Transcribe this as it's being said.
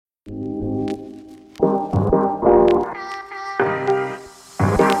Welcome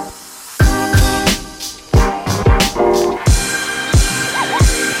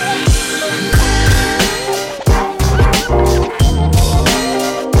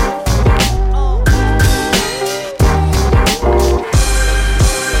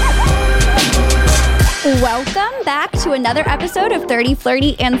back to another episode of 30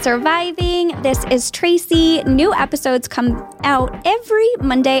 Flirty and Surviving. This is Tracy. New episodes come out every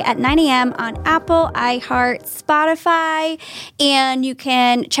Monday at 9 a.m. on Apple, iHeart, Spotify, and you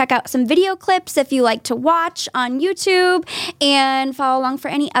can check out some video clips if you like to watch on YouTube and follow along for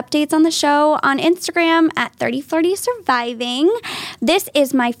any updates on the show on Instagram at 30 Flirty Surviving. This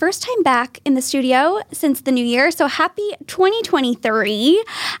is my first time back in the studio since the new year, so happy 2023.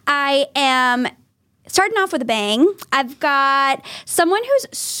 I am starting off with a bang. I've got someone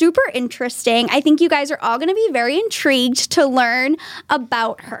who's super interesting. I think you guys are all going to be very intrigued to learn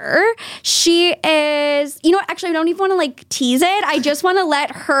about her. She is, actually, I don't even want to tease it. I just want to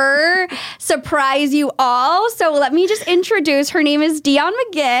let her surprise you all. So let me just introduce. Her name is Dion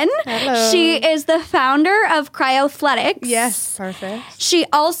McGinn. Hello. She is the founder of Cryothletics. Yes, perfect. She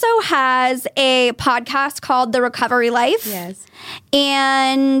also has a podcast called The Recovery Life. Yes.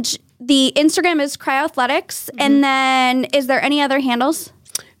 And the Instagram is Cryothletics. And then is there any other handles?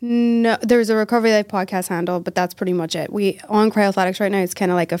 No, there's a Recovery Life podcast handle, but that's pretty much it. We on Cryothletics right now, it's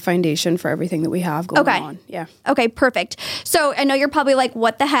kind of like a foundation for everything that we have going on. Yeah. Okay, perfect. So I know you're probably like,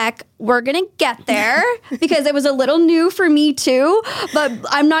 what the heck? We're going to get there because it was a little new for me too, but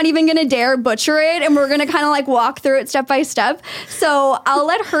I'm not even going to dare butcher it. And we're going to kind of walk through it step by step. So I'll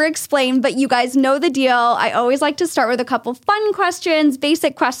let her explain, but you guys know the deal. I always like to start with a couple fun questions,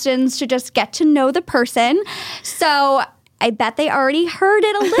 basic questions to just get to know the person. So I bet they already heard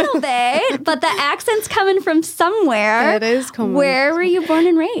it a little bit, but the accent's coming from somewhere. It is coming. Where were you born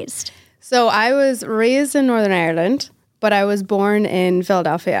and raised? So I was raised in Northern Ireland, but I was born in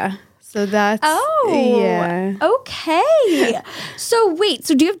Philadelphia. So that's... yeah. Okay. So wait,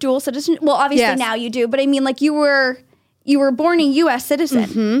 so do you have dual citizenship? Well, obviously Yes. now you do, but I mean you were born a U.S. citizen.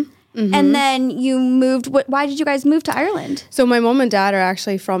 Mm-hmm. And then you moved. Why did you guys move to Ireland? So my mom and dad are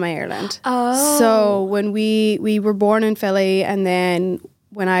actually from Ireland. Oh. So when we were born in Philly, and then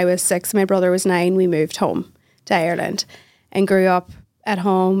when I was 6, my brother was 9, we moved home to Ireland and grew up at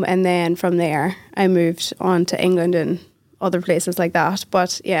home. And then from there, I moved on to England and other places like that.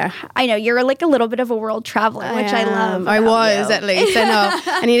 But yeah. I know you're a little bit of a world traveler, which I love. I was you. at least. I know.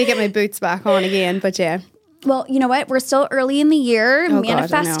 I need to get my boots back on again, but yeah. Well, you know what? We're still early in the year. Oh,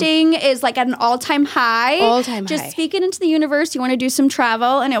 Manifesting is at an all-time high. All-time Just high. speak it into the universe. You want to do some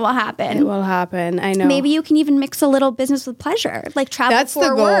travel, and it will happen. It will happen. I know. Maybe you can even mix a little business with pleasure, travel That's for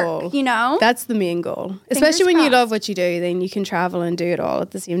the goal. work, That's the main goal. Especially when you love what you do, then you can travel and do it all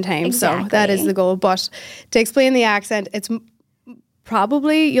at the same time. Exactly. So that is the goal. But to explain the accent, it's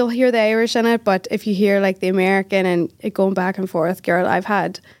probably you'll hear the Irish in it, but if you hear the American and it going back and forth, girl, I've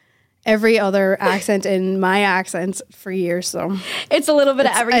had every other accent in my accents for years, so it's a little bit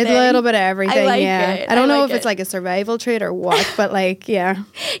of everything. A little bit of everything. I like yeah. it. I don't know if it. it's a survival trait or what, but yeah.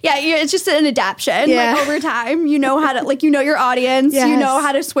 Yeah, it's just an adaptation. Yeah. Over time, you know how to your audience. Yes. You know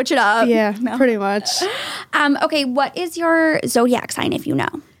how to switch it up. Yeah, pretty much. Okay, what is your zodiac sign? If you know,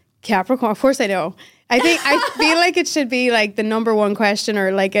 Capricorn. Of course, I know. I feel like it should be the number one question or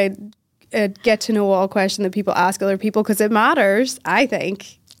a get to know all question that people ask other people because it matters. I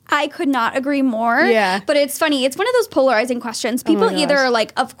think. I could not agree more. Yeah. But it's funny. It's one of those polarizing questions. People either are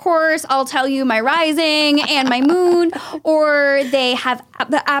of course, I'll tell you my rising and my moon, or they have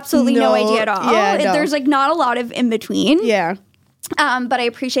absolutely no idea at all. Yeah, no. There's not a lot of in between. Yeah. But I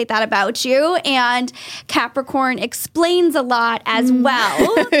appreciate that about you. And Capricorn explains a lot as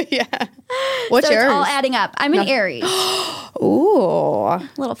well. Yeah. What's so yours? it's all adding up. I'm an Aries. Ooh.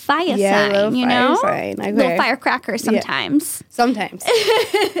 Little fire sign, little fire know? sign. Okay. Little firecracker sometimes. Yeah. Sometimes.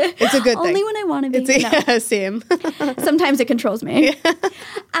 It's a good thing. Only when I want to be. Yeah, same. Sometimes it controls me.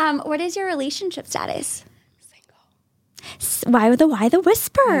 What is your relationship status? Single. Why the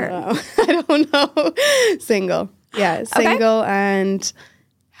whisper? I don't know. Single. Yeah, single and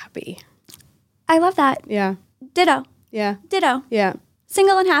happy. I love that. Yeah. Ditto. Yeah. Ditto. Yeah.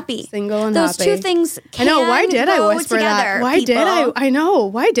 Single and happy. Single and Those happy. Those two things can I know. Why did I whisper together, that? Why people. did I know.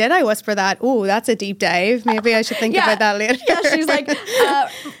 Why did I whisper that? Oh, that's a deep dive. Maybe I should think about that later. Yeah, she's like,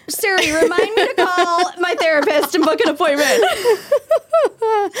 Siri, remind me to call my therapist and book an appointment.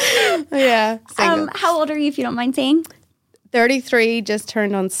 Yeah. Single. How old are you, if you don't mind saying? 33 just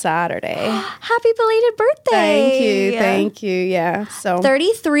turned on Saturday. Happy belated birthday. Thank you. Yeah. So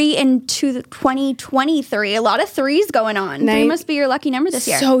 33 into 2023. A lot of threes going on. Three must be your lucky number this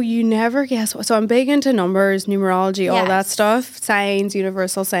year. So you never guess. So I'm big into numbers, numerology, all that Yes. stuff, signs,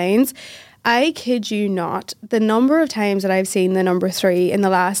 universal signs. I kid you not, the number of times that I've seen the number 3 in the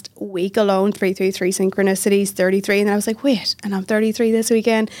last week alone, 333 synchronicities, 33, and I was like, wait, and I'm 33 this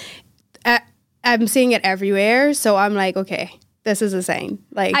weekend. I'm seeing it everywhere, so I'm like, okay, this is a sign.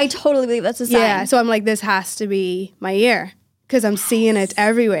 Like, I totally believe that's a sign. yeah, so I'm like, this has to be my year because I'm seeing it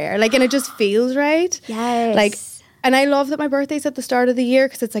everywhere. Like, and it just feels right. Yes. Like, and I love that my birthday's at the start of the year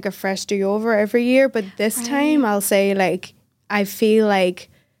because it's like a fresh do-over every year. But this time, I'll say, like, I feel like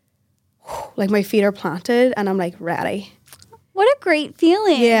my feet are planted and I'm like ready. What a great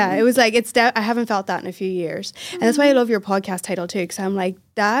feeling. Yeah, it was like, I haven't felt that in a few years. And that's why I love your podcast title too, because I'm like,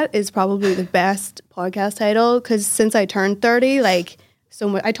 that is probably the best podcast title because since I turned 30, like, so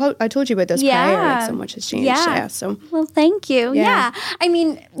much, I told you about this prior, like, so much has changed. Yeah. So Well, thank you. Yeah. I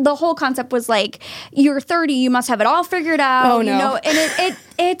mean, the whole concept was like, you're 30, you must have it all figured out. Oh, no. You know, and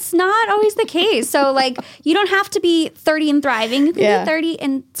it's not always the case. So, like, you don't have to be 30 and thriving. You can be 30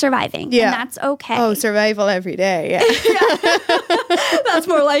 and surviving. Yeah. And that's okay. Oh, survival every day. Yeah. That's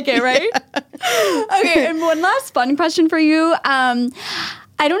more like it, right? Okay, and one last fun question for you.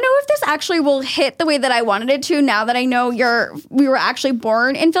 I don't know if this actually will hit the way that I wanted it to now that I know we were actually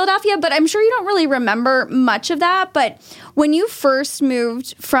born in Philadelphia, but I'm sure you don't really remember much of that. But when you first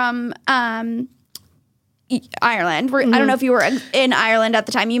moved from Ireland, I don't know if you were in Ireland at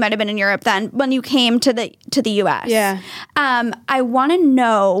the time, you might have been in Europe then, when you came to the US. Yeah. I want to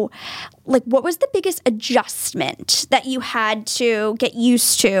know, like, what was the biggest adjustment that you had to get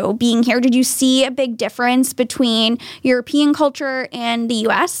used to being here? Did you see a big difference between European culture and the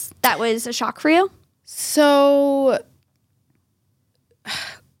US that was a shock for you? So,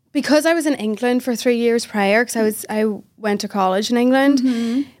 because I was in England for 3 years prior, because I went to college in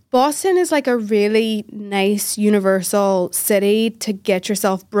England, Boston is like a really nice universal city to get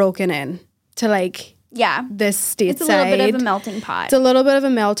yourself broken in to, like, this stateside. It's a little bit of a melting pot. It's a little bit of a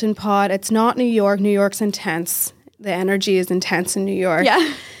melting pot. It's not New York. New York's intense. The energy is intense in New York.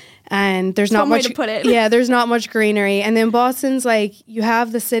 Yeah. And there's not much. Way to put it. Yeah, there's not much greenery. And then Boston's like, you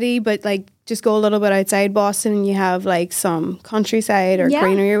have the city, but like just go a little bit outside Boston and you have like some countryside or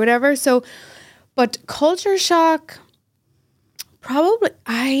greenery or whatever. So, but culture shock, probably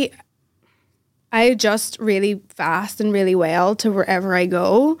I adjust really fast and really well to wherever I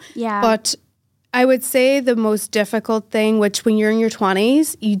go. Yeah. But I would say the most difficult thing, which when you're in your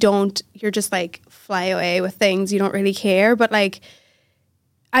 20s, you're just like fly away with things. You don't really care. But like,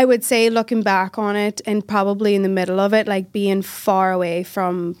 I would say looking back on it and probably in the middle of it, like being far away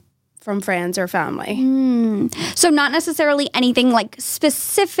from friends or family. So not necessarily anything like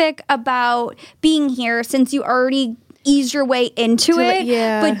specific about being here since you already eased your way into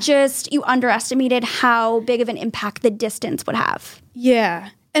it, but just you underestimated how big of an impact the distance would have. Yeah.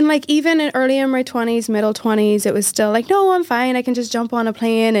 And like even early in my 20s, middle 20s, it was still like, no, I'm fine. I can just jump on a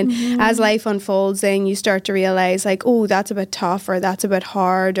plane. And as life unfolds, then you start to realize like, oh, that's a bit tough or that's a bit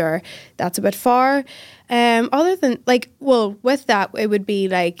hard or that's a bit far. Other than like, well, with that, it would be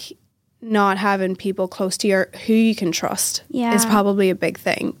like not having people close to you who you can trust is probably a big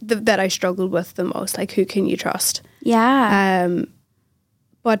thing that I struggled with the most. Like, who can you trust? Yeah.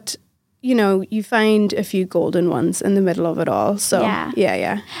 But you know, you find a few golden ones in the middle of it all. So,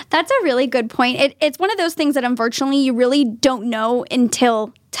 yeah. That's a really good point. It's one of those things that unfortunately you really don't know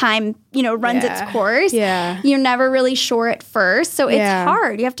until time, runs its course. Yeah. You're never really sure at first. So it's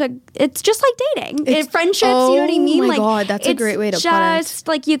hard. You have to, it's just like dating. Friendships, you know what I mean? Oh my God, that's a great way to put it. Just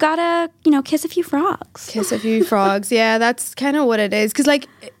like you gotta, kiss a few frogs. Kiss a few frogs. Yeah, that's kind of what it is. Because like,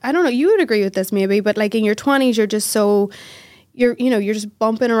 I don't know, you would agree with this maybe, but like in your 20s, you're just so... You're just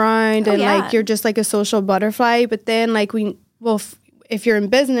bumping around and like you're just like a social butterfly. But then like if you're in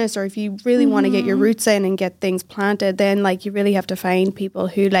business or if you really want to get your roots in and get things planted, then like you really have to find people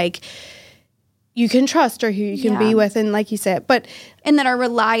who like you can trust or who you can be with, and like you said, and that are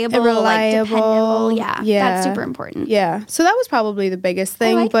reliable, like dependable. Yeah, that's super important. Yeah, so that was probably the biggest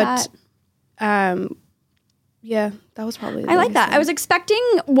thing. I like that. Yeah, that was probably the I like that. thing. I was expecting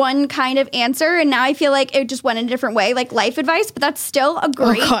one kind of answer, and now I feel like it just went in a different way, like life advice, but that's still a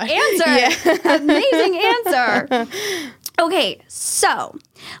great answer. Yeah. Amazing answer. Okay, so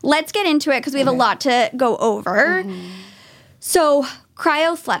let's get into it because we have a lot to go over. So,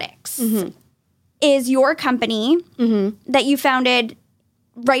 Cryothletics is your company that you founded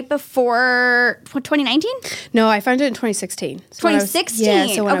right before 2019? No, I founded it in 2016.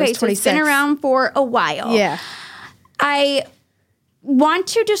 2016? So when I was 26. So it's been around for a while. Yeah. I want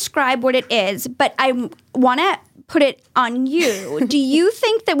to describe what it is, but I want to put it on you. Do you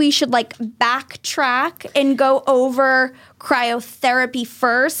think that we should like backtrack and go over cryotherapy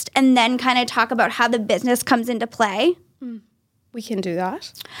first and then kind of talk about how the business comes into play? We can do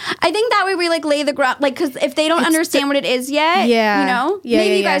that. I think that way we like lay the ground, like, because if they don't understand what it is yet, you know,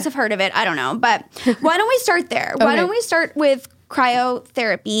 maybe you guys have heard of it. I don't know. But why don't we start there? Why don't we start with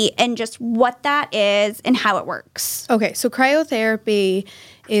cryotherapy and just what that is and how it works? Okay, so cryotherapy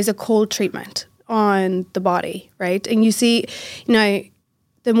is a cold treatment on the body, right? And you see,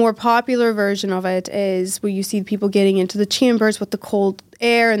 the more popular version of it is where you see people getting into the chambers with the cold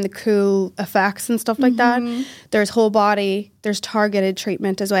air and the cool effects and stuff like that. There's whole body, there's targeted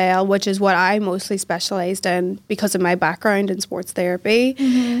treatment as well, which is what I mostly specialized in because of my background in sports therapy.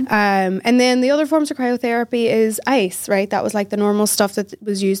 And then the other forms of cryotherapy is ice, right? That was like the normal stuff that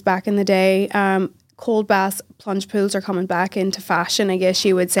was used back in the day. Cold baths, plunge pools are coming back into fashion, I guess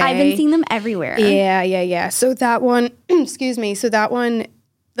you would say. I've been seeing them everywhere. Yeah. So that one,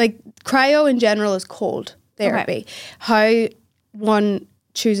 like cryo in general is cold therapy. Okay. How one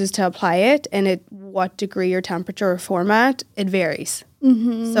chooses to apply it and at what degree or temperature or format, it varies.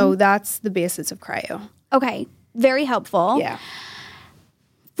 So that's the basis of cryo. Okay, very helpful. Yeah.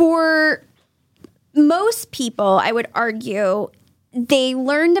 For most people, I would argue, they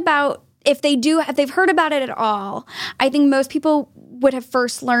learned about, if they've heard about it at all, I think most people would have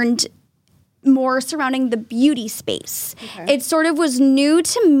first learned more surrounding the beauty space. Okay. It sort of was new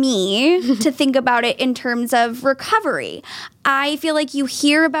to me to think about it in terms of recovery. I feel like you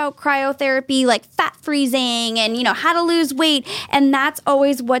hear about cryotherapy like fat freezing and, how to lose weight. And that's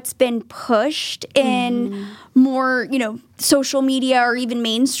always what's been pushed in more, social media or even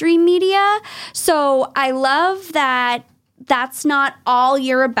mainstream media. So I love that that's not all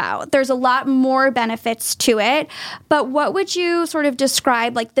you're about. There's a lot more benefits to it. But what would you sort of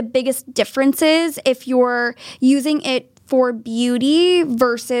describe like the biggest differences if you're using it for beauty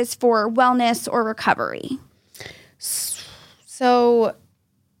versus for wellness or recovery? So,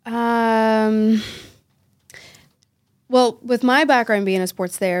 well, with my background being a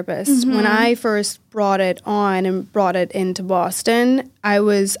sports therapist, when I first brought it on and brought it into Boston, I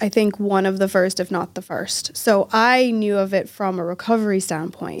was, I think, one of the first, if not the first. So I knew of it from a recovery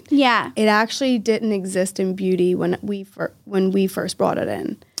standpoint. Yeah. It actually didn't exist in beauty when we first brought it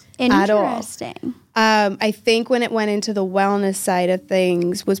in. Interesting. At all. I think when it went into the wellness side of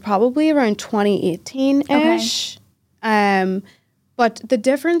things was probably around 2018-ish. Okay. But the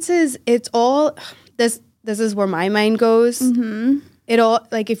difference is it's all, this is where my mind goes. It all,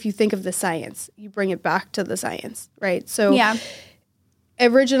 like if you think of the science, you bring it back to the science, right? So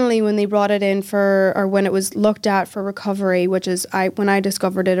originally when they brought it in or when it was looked at for recovery, which is when I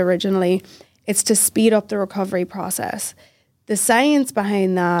discovered it originally, it's to speed up the recovery process. The science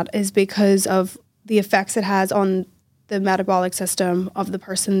behind that is because of the effects it has on the metabolic system of the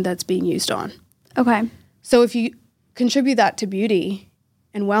person that's being used on. Okay. So if you contribute that to beauty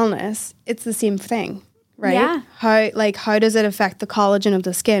and wellness, it's the same thing. Right? Yeah. How does it affect the collagen of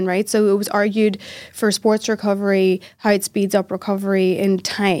the skin, right? So it was argued for sports recovery, how it speeds up recovery in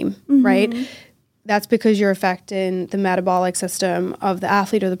time, right? That's because you're affecting the metabolic system of the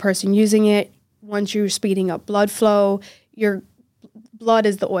athlete or the person using it. Once you're speeding up blood flow, your blood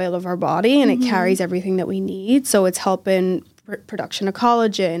is the oil of our body and it carries everything that we need. So it's helping production of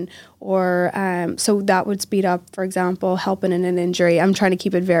collagen or so that would speed up, for example, helping in an injury. I'm trying to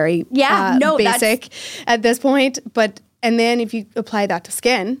keep it very basic at this point. And then if you apply that to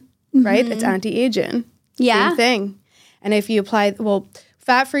skin, right, it's anti-aging. Yeah. Same thing. And if you apply,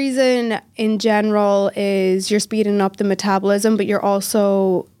 fat freezing in general is you're speeding up the metabolism, but you're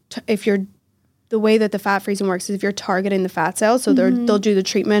also, the way that the fat freezing works is if you're targeting the fat cells, so they'll do the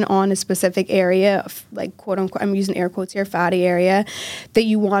treatment on a specific area of, like, quote unquote, I'm using air quotes here, fatty area that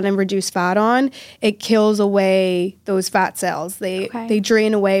you want to reduce fat on. It kills away those fat cells. They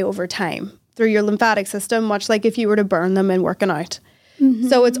drain away over time through your lymphatic system, much like if you were to burn them in working out.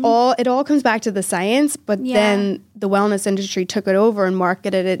 So it all comes back to the science, but then the wellness industry took it over and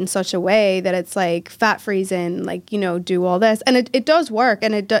marketed it in such a way that it's like fat freezing, like, do all this. And it does work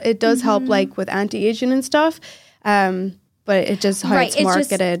and it does help like with anti-aging and stuff. But it just how it's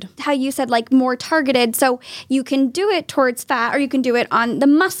marketed. Just how you said, like, more targeted. So you can do it towards fat or you can do it on the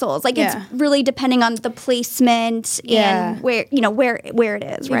muscles. Like it's really depending on the placement and where it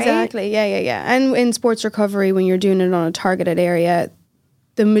is, right? Exactly. Yeah. And in sports recovery, when you're doing it on a targeted area,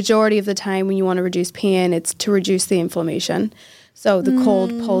 the majority of the time when you want to reduce pain, it's to reduce the inflammation. So the cold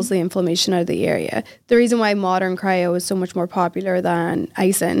pulls the inflammation out of the area. The reason why modern cryo is so much more popular than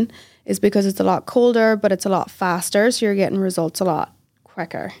icing is because it's a lot colder, but it's a lot faster. So you're getting results a lot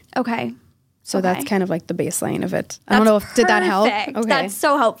quicker. Okay. So that's kind of like the baseline of it. I don't know if, did that help? Okay. That's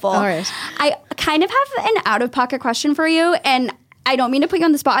so helpful. All right. I kind of have an out-of-pocket question for you, and I don't mean to put you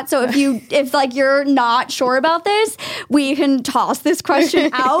on the spot. So if like you're not sure about this, we can toss this question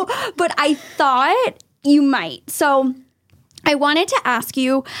out. But I thought you might. So I wanted to ask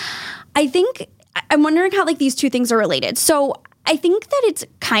you, I'm wondering how like these two things are related. So I think that it's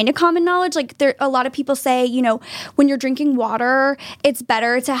kind of common knowledge. Like a lot of people say, you know, when you're drinking water, it's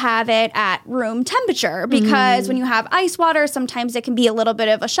better to have it at room temperature because when you have ice water, sometimes it can be a little bit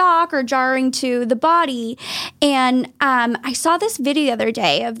of a shock or jarring to the body. And I saw this video the other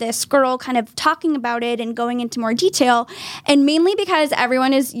day of this girl kind of talking about it and going into more detail. And mainly because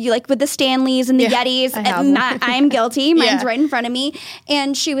everyone is like with the Stanleys and the Yetis. I am guilty. Mine's right in front of me.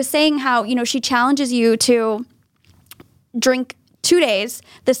 And she was saying how, you know, she challenges you to drink 2 days,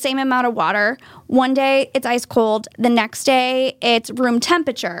 the same amount of water. One day it's ice cold. The next day it's room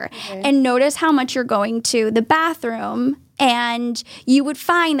temperature. Okay. And notice how much you're going to the bathroom. And you would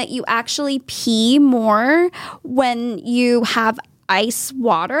find that you actually pee more when you have ice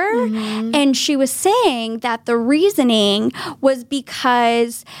water. And she was saying that the reasoning was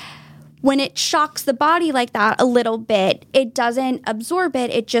because when it shocks the body like that a little bit, it doesn't absorb it.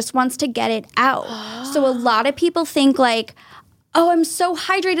 It just wants to get it out. So a lot of people think like, oh, I'm so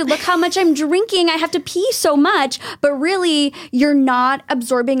hydrated. Look how much I'm drinking. I have to pee so much. But really, you're not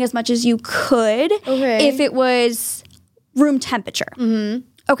absorbing as much as you could if it was room temperature.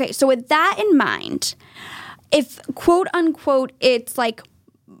 Okay, so with that in mind, if quote unquote, it's like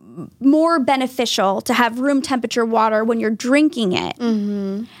more beneficial to have room temperature water when you're drinking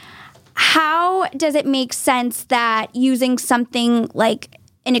it, how does it make sense that using something like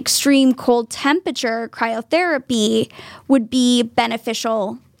an extreme cold temperature cryotherapy would be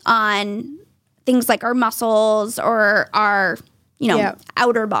beneficial on things like our muscles or our, you know,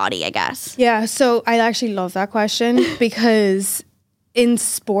 outer body, I guess? Yeah, so I actually love that question because in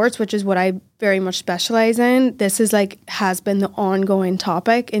sports, which is what I very much specialize in, this is like has been the ongoing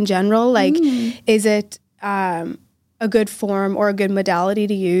topic in general. Like, is it a good form or a good modality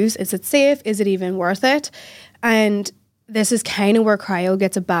to use? Is it safe? Is it even worth it? And this is kind of where cryo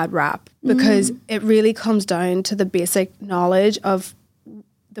gets a bad rap because it really comes down to the basic knowledge of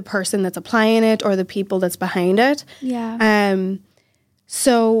the person that's applying it or the people that's behind it.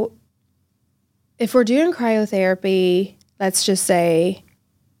 So if we're doing cryotherapy, let's just say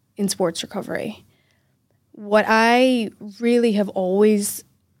in sports recovery, what I really have always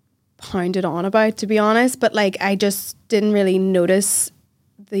pounded on about, to be honest, but like I just didn't really notice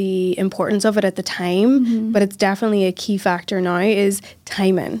the importance of it at the time, but it's definitely a key factor now, is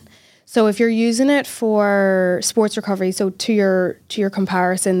timing. So if you're using it for sports recovery, so to your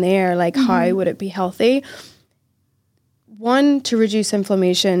comparison there, like how would it be healthy? One, to reduce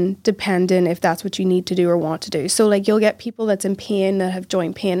inflammation, depending if that's what you need to do or want to do. So like you'll get people that's in pain, that have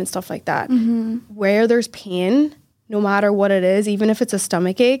joint pain and stuff like that. Where there's pain, no matter what it is, even if it's a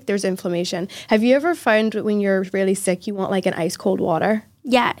stomach ache, there's inflammation. Have you ever found when you're really sick, you want like an ice cold water?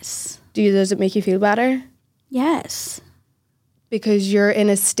 Yes. Does it make you feel better? Yes. Because you're in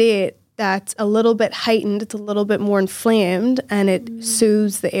a state that's a little bit heightened, it's a little bit more inflamed, and it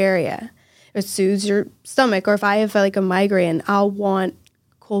soothes the area. It soothes your stomach. Or if I have like a migraine, I'll want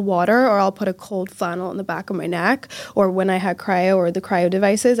cold water, or I'll put a cold flannel in the back of my neck. Or when I had cryo or the cryo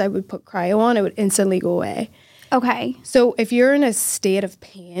devices, I would put cryo on, it would instantly go away. Okay. So if you're in a state of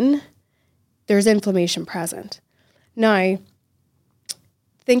pain, there's inflammation present. Now,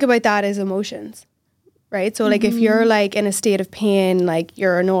 think about that as emotions, right? So like if you're like in a state of pain, like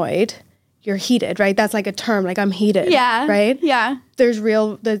you're annoyed, you're heated, right? That's like a term, like I'm heated, right? Yeah. There's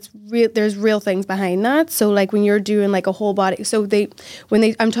real things behind that. So like when you're doing like a whole body, so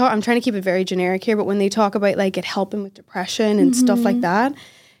I'm trying to keep it very generic here, but when they talk about like it helping with depression and stuff like that,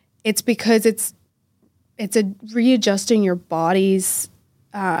 it's because it's a readjusting your body's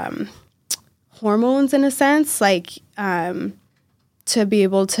hormones in a sense, like to be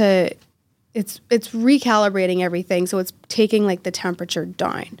able to, it's recalibrating everything. So it's taking like the temperature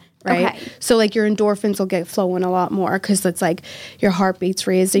down, right? Okay. So like your endorphins will get flowing a lot more because it's like your heartbeat's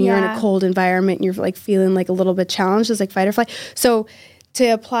raised and you're in a cold environment and you're like feeling like a little bit challenged. It's like fight or flight. So to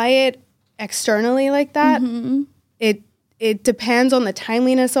apply it externally like that, it depends on the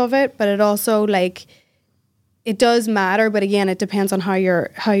timeliness of it, but it also like it does matter, but again, it depends on how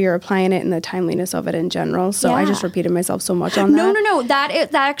you're applying it and the timeliness of it in general. So I just repeated myself so much on that. No.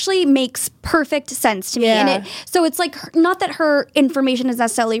 That actually makes perfect sense to me. Yeah. And so it's like, not that her information is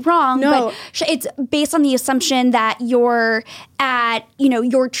necessarily wrong, but it's based on the assumption that you're at,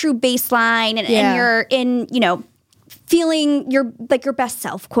 your true baseline and you're in, feeling your best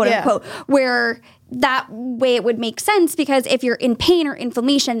self, quote unquote, where that way it would make sense, because if you're in pain or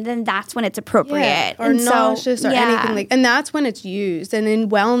inflammation, then that's when it's appropriate. Or nauseous or anything like, and that's when it's used. And in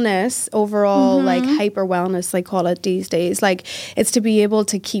wellness overall, like hyper wellness, like call it these days, like it's to be able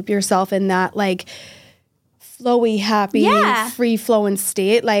to keep yourself in that like flowy, happy, free flowing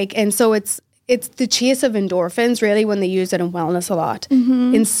state. Like, and so it's the chase of endorphins really when they use it in wellness a lot.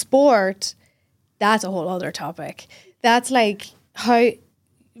 In sport, that's a whole other topic. That's like how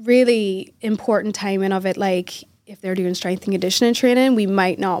really important timing of it. Like if they're doing strength and conditioning training, we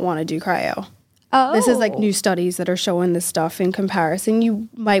might not want to do cryo. This is like new studies that are showing this stuff in comparison. You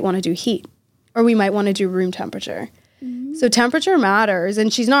might want to do heat, or we might want to do room temperature. So temperature matters,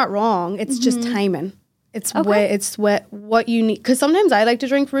 and she's not wrong. It's just timing. It's what you need. Because sometimes I like to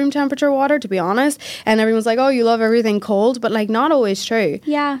drink room temperature water, to be honest. And everyone's like, oh, you love everything cold. But like not always true.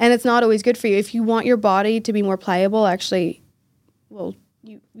 Yeah. And it's not always good for you. If you want your body to be more pliable, actually, well,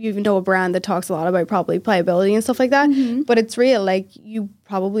 you even know a brand that talks a lot about probably pliability and stuff like that. But it's real. Like you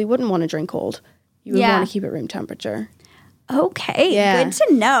probably wouldn't want to drink cold. You would want to keep it room temperature. Okay, good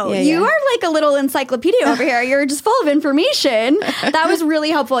to know. You are like a little encyclopedia over here. You're just full of information. That was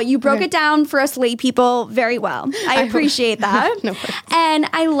really helpful. You broke it down for us lay people very well. I appreciate that. No and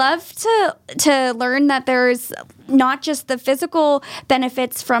I love to learn that there's not just the physical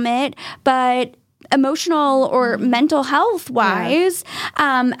benefits from it, but emotional or mental health wise.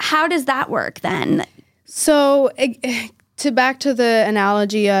 How does that work then? So back to the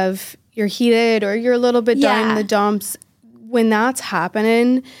analogy of you're heated or you're a little bit down in the dumps, when that's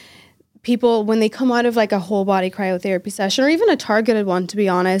happening, people, when they come out of like a whole body cryotherapy session, or even a targeted one, to be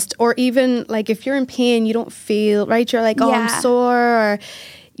honest, or even like if you're in pain, you don't feel right, you're like, oh, I'm sore, or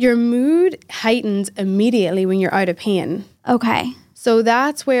your mood heightens immediately when you're out of pain. Okay. So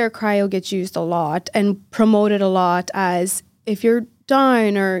that's where cryo gets used a lot and promoted a lot as if you're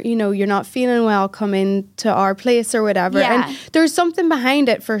down or, you're not feeling well, come into our place or whatever. Yeah. And there's something behind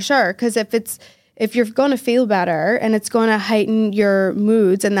it for sure. Because if you're going to feel better and it's going to heighten your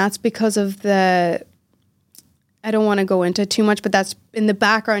moods, and that's because of I don't want to go into too much, but that's in the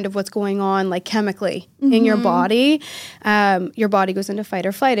background of what's going on, like chemically in your body. Your body goes into fight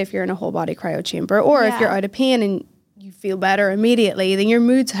or flight if you're in a whole body cryo chamber, or if you're out of pain and you feel better immediately, then your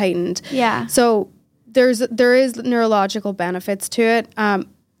mood's heightened. Yeah. So there is neurological benefits to it. And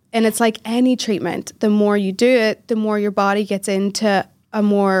it's like any treatment. The more you do it, the more your body gets into a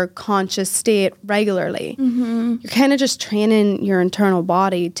more conscious state regularly. You're kind of just training your internal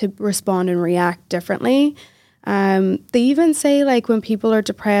body to respond and react differently. They even say like when people are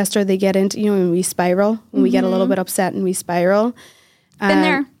depressed or they get into, when we spiral, when we get a little bit upset and we spiral. Been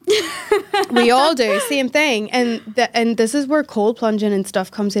there. We all do, same thing. And this is where cold plunging and stuff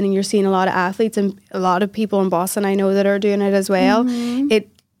comes in, and you're seeing a lot of athletes and a lot of people in Boston I know that are doing it as well.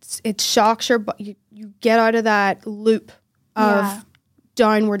 It shocks you get out of that loop of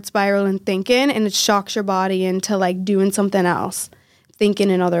downward spiral and thinking, and it shocks your body into like doing something else,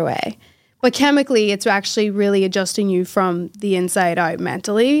 thinking another way. But chemically, it's actually really adjusting you from the inside out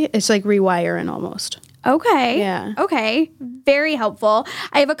mentally. It's like rewiring almost. Okay. Yeah. Okay. Very helpful.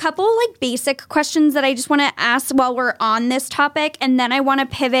 I have a couple like basic questions that I just want to ask while we're on this topic, and then I want to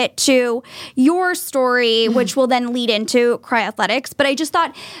pivot to your story, which will then lead into cryoathletics. But I just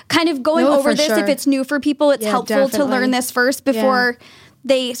thought kind of going over this, if it's new for people, it's helpful to learn this first before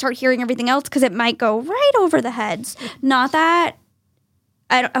they start hearing everything else, because it might go right over the heads. Not that...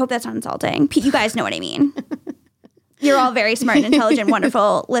 I hope that's not insulting. You guys know what I mean. You're all very smart and intelligent,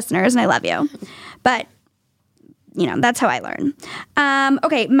 wonderful listeners, and I love you. But, that's how I learn.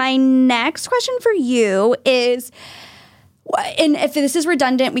 Okay, my next question for you is, and if this is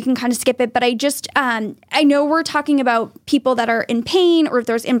redundant, we can kind of skip it, but I know we're talking about people that are in pain, or if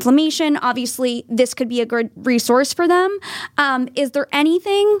there's inflammation, obviously this could be a good resource for them. Is there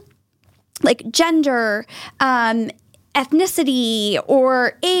anything like gender, ethnicity,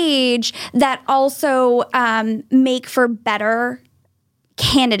 or age that also make for better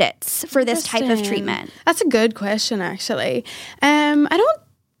candidates for this type of treatment? That's a good question, actually. I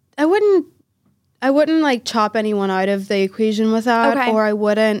wouldn't like chop anyone out of the equation with that, or I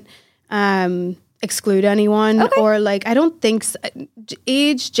wouldn't exclude anyone, or like I don't think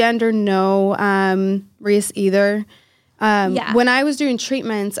age, gender, no, race either. When I was doing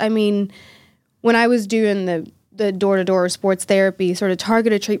treatments, I mean, when I was doing the door-to-door sports therapy, sort of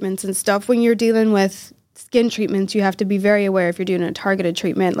targeted treatments and stuff, when you're dealing with skin treatments, you have to be very aware if you're doing a targeted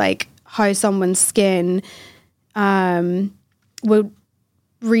treatment, like how someone's skin would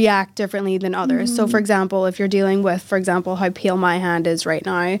react differently than others. So, for example, if you're dealing with, for example, how pale my hand is right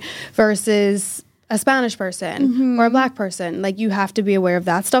now versus a Spanish person or a black person, like you have to be aware of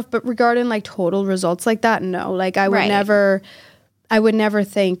that stuff. But regarding like total results like that, no, like I would never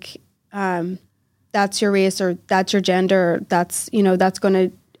think that's your race or that's your gender, or that's, you know, that's going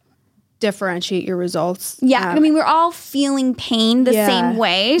to differentiate your results. Yeah. I mean, we're all feeling pain the same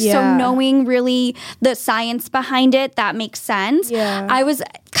way. Yeah. So knowing really the science behind it, that makes sense. Yeah. I was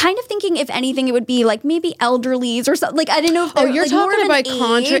kind of thinking, if anything, it would be like maybe elderlies or something. Like, I didn't know if you're like talking more about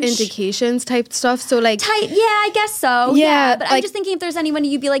contraindications type stuff. So like, yeah, I guess so. Yeah, But like, I'm just thinking if there's anyone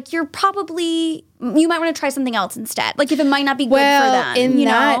you'd be like, you might want to try something else instead. Like if it might not be good for them.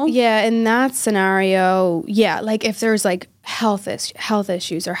 In that scenario, like if there's like health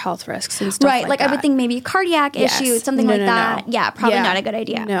issues or health risks and stuff like that. I would think maybe a cardiac issue, something like that. No. Yeah, probably not a good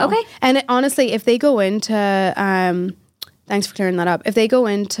idea. No. Okay. And honestly, if they go into, thanks for clearing that up. If they go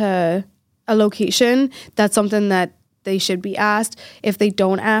into a location, that's something that they should be asked. If they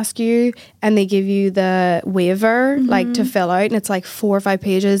don't ask you and they give you the waiver like to fill out, and it's like 4 or 5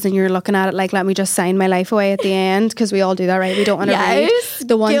 pages, and you're looking at it like, let me just sign my life away at the end, because we all do that, right? We don't want to read.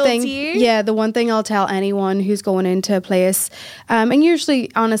 The one thing I'll tell anyone who's going into a place, and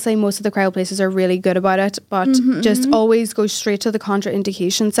usually, honestly, most of the cryo places are really good about it, but just always go straight to the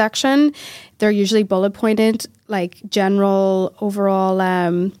contraindication section. They're usually bullet pointed, like general overall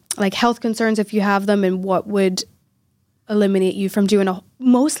like health concerns if you have them, and what would eliminate you from doing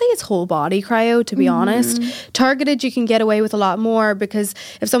mostly it's whole body cryo, to be honest. Targeted, you can get away with a lot more, because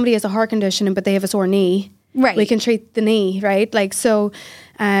if somebody has a heart condition but they have a sore knee, we can treat the knee, right? Like, so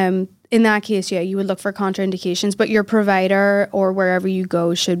in that case, you would look for contraindications, but your provider or wherever you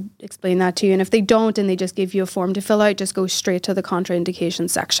go should explain that to you. And if they don't and they just give you a form to fill out, just go straight to the contraindication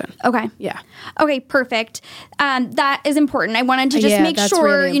section. Okay. Yeah. Okay, perfect. That is important. I wanted to just make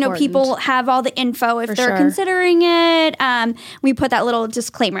sure, really people have all the info if they're considering it. We put that little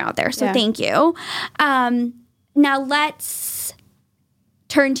disclaimer out there, so thank you. Now let's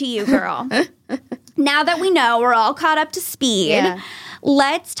turn to you, girl. Now that we know we're all caught up to speed,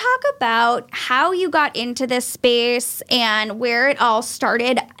 let's talk about how you got into this space and where it all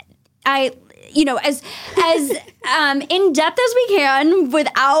started. As in depth as we can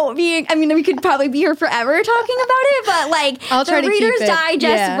without being, I mean, we could probably be here forever talking about it, but like I'll try the to Reader's keep it.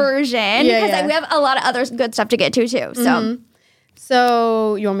 Digest version, because we have a lot of other good stuff to get to too.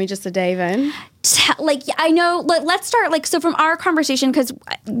 So you want me just to dive in? I know, let's start, so from our conversation, because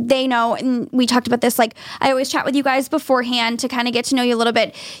they know, and we talked about this, I always chat with you guys beforehand to kind of get to know you a little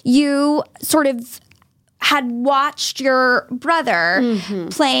bit. You sort of had watched your brother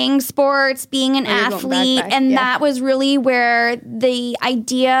playing sports, being an athlete, and that was really where the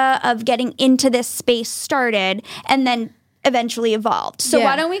idea of getting into this space started and then eventually evolved. So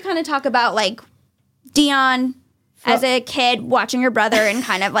why don't we kind of talk about, Dion as a kid watching your brother and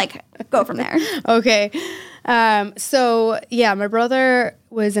kind of go from there. Okay. My brother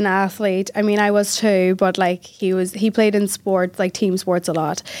was an athlete. I mean, I was too, but he played in sports, team sports a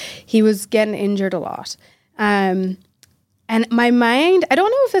lot. He was getting injured a lot. And my mind, I don't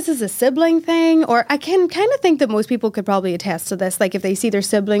know if this is a sibling thing, or I can kind of think that most people could probably attest to this. If they see their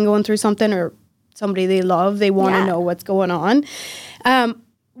sibling going through something or somebody they love, they want to know what's going on.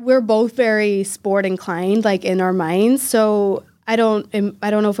 We're both very sport inclined, in our minds. So I don't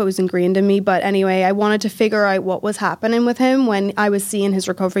know if it was ingrained in me, but anyway, I wanted to figure out what was happening with him when I was seeing his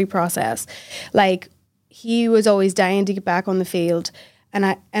recovery process. He was always dying to get back on the field, and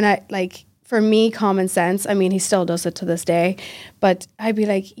I for me, common sense. I mean, he still does it to this day, but I'd be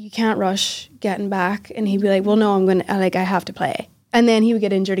like, you can't rush getting back, and he'd be like, well, no, I have to play, and then he would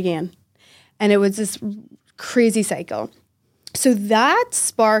get injured again, and it was this crazy cycle. So that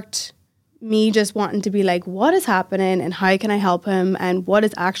sparked me just wanting to be what is happening and how can I help him and what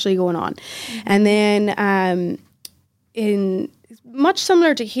is actually going on. And then in much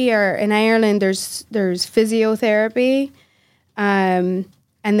similar to here in Ireland, there's physiotherapy. And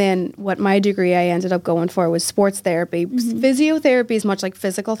then what my degree I ended up going for was sports therapy. Physiotherapy is much like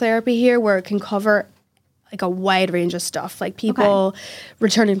physical therapy here, where it can cover a wide range of stuff, people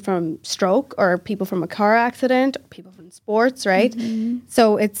returning from stroke or people from a car accident, or people from sports, right?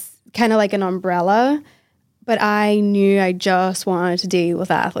 So it's kind of like an umbrella, but I knew I just wanted to deal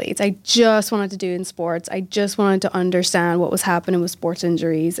with athletes. I just wanted to do in sports. I just wanted to understand what was happening with sports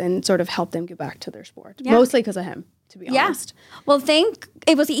injuries and sort of help them get back to their sport, mostly because of him. to be honest. Well,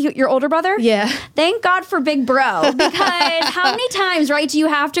 it was your older brother? Yeah. Thank God for Big Bro, because how many times, right, do you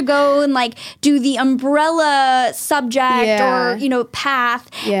have to go and like do the umbrella subject or, path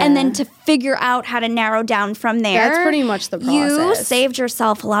and then to figure out how to narrow down from there? That's pretty much the process. You saved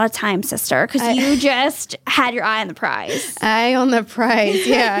yourself a lot of time, sister, because you just had your eye on the prize. Eye on the prize,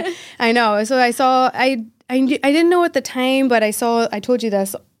 yeah. I know. So I didn't know at the time, but I told you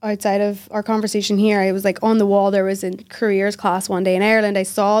this outside of our conversation here. I was like on the wall, there was a careers class one day in Ireland. I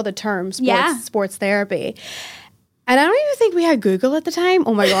saw the term sports therapy. And I don't even think we had Google at the time.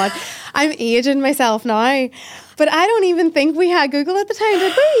 Oh my God, I'm aging myself now. But I don't even think we had Google at the time,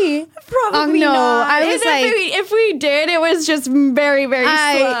 did we? Probably no, not. I was if we did, it was just very, very slow.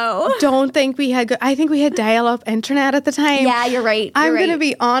 I don't think we had. I think we had dial-up internet at the time. Yeah, you're right. I'm going to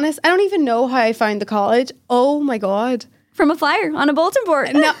be honest. I don't even know how I found the college. Oh my God. From a flyer on a bulletin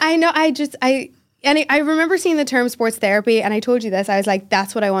board. No, I know. I remember seeing the term sports therapy, and I told you this. I was like,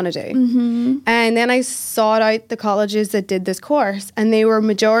 that's what I want to do. Mm-hmm. And then I sought out the colleges that did this course, and they were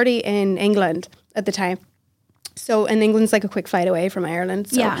majority in England at the time. So, and England's like a quick flight away from Ireland.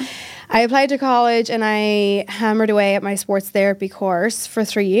 So I applied to college and I hammered away at my sports therapy course for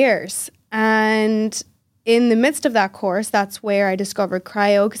 3 years. And in the midst of that course, that's where I discovered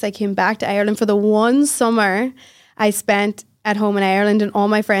cryo, because I came back to Ireland for the one summer I spent at home in Ireland, and all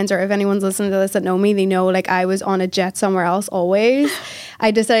my friends, or if anyone's listening to this that know me, they know like I was on a jet somewhere else always. I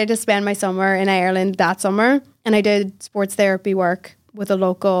decided to spend my summer in Ireland that summer, and I did sports therapy work with a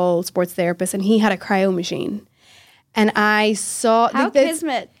local sports therapist, and he had a cryo machine. And I saw... How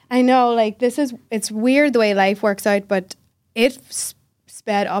kismet. I know, like it's weird the way life works out, but it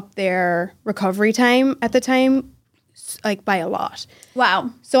sped up their recovery time at the time, like by a lot.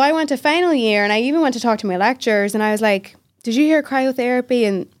 Wow. So I went to final year, and I even went to talk to my lecturers, and I was like, did you hear cryotherapy?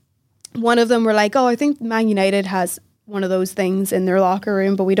 And one of them were like, oh, I think Man United has one of those things in their locker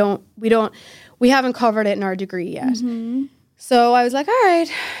room, but we haven't covered it in our degree yet. Mm-hmm. So I was like, all right,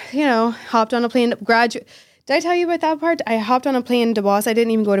 hopped on a plane, Did I tell you about that part? I hopped on a plane to Boston. I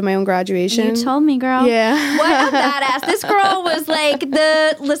didn't even go to my own graduation. You told me, girl. Yeah. What a badass. This girl was like,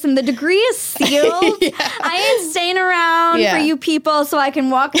 the degree is sealed. Yeah. I ain't staying around for you people so I can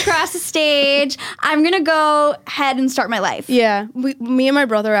walk across the stage. I'm going to go ahead and start my life. Yeah. Me and my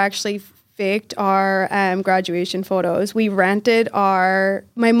brother actually faked our graduation photos. We rented my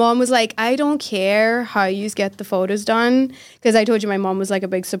mom was like, I don't care how you get the photos done, because I told you my mom was like a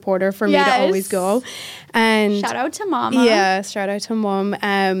big supporter for me to always go. And shout out to mama. Yeah, shout out to mom.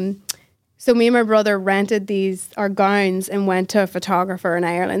 So me and my brother rented our gowns and went to a photographer in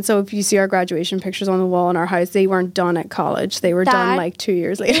Ireland. So if you see our graduation pictures on the wall in our house, they weren't done at college. They were done like 2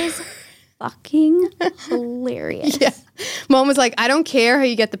 years later. Fucking hilarious. Yeah. Mom was like, I don't care how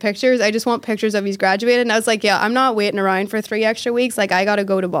you get the pictures. I just want pictures of he's graduated. And I was like, yeah, I'm not waiting around for 3 extra weeks. Like, I got to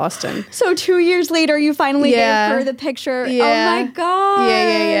go to Boston. So 2 years later, you finally gave her the picture. Yeah. Oh my gosh.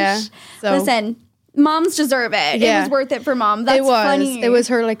 Yeah. So, listen, moms deserve it. Yeah. It was worth it for mom. That's funny. It was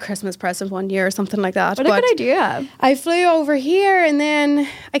her like Christmas present one year or something like that. What a good idea. I flew over here, and then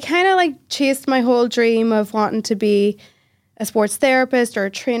I kind of like chased my whole dream of wanting to be a sports therapist or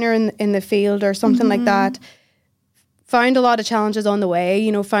a trainer in the field or something like that. Found a lot of challenges on the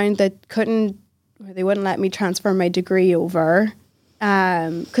way, found that they wouldn't let me transfer my degree over.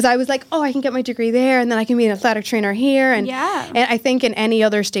 Because I was like, oh, I can get my degree there, and then I can be an athletic trainer here. And I think in any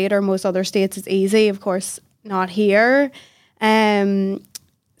other state or most other states it's easy. Of course, not here.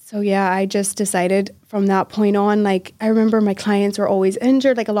 So yeah, I just decided from that point on, like, I remember my clients were always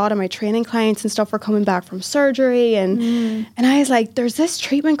injured. Like, a lot of my training clients and stuff were coming back from surgery. And I was like, there's this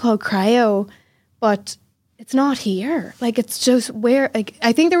treatment called cryo, but it's not here. Like, it's just where, like,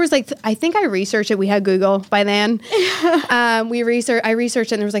 I think there was like, I think I researched it. We had Google by then. I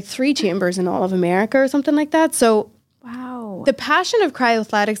researched it, and there was like 3 chambers in all of America or something like that. So wow. The passion of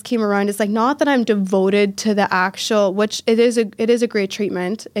cryoathletics came around. It's like, not that I'm devoted to the actual, which it is a great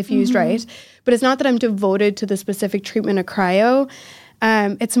treatment if used right, but it's not that I'm devoted to the specific treatment of cryo.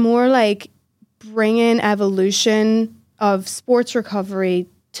 It's more like bringing evolution of sports recovery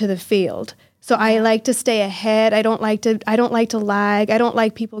to the field. So I like to stay ahead. I don't like to lag. I don't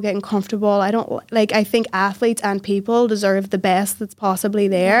like people getting comfortable. I think athletes and people deserve the best that's possibly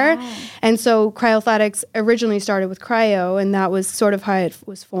there. Wow. And so cryoathletics originally started with cryo, and that was sort of how it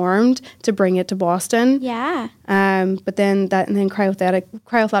was formed to bring it to Boston. Yeah. But then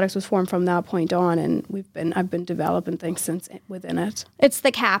cryoathletics was formed from that point on, and I've been developing things since within it. It's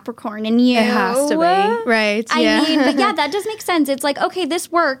the Capricorn in you. It has to be, right? I mean, but yeah, that does make sense. It's like, okay,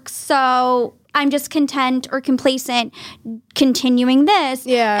 this works, so I'm just content or complacent continuing this.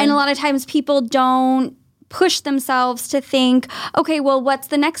 Yeah. And a lot of times people don't push themselves to think, okay, well, what's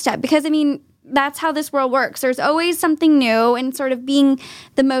the next step? Because, I mean, that's how this world works. There's always something new, and sort of being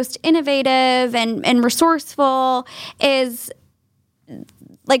the most innovative and resourceful is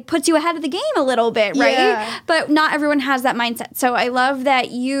like puts you ahead of the game a little bit, right? Yeah. But not everyone has that mindset. So I love that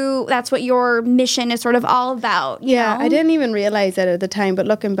that's what your mission is sort of all about. You know? I didn't even realize it at the time, but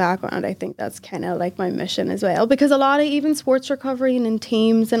looking back on it, I think that's kind of like my mission as well. Because a lot of even sports recovery and in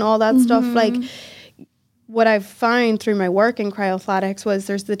teams and all that stuff, like what I've found through my work in cryoathletics was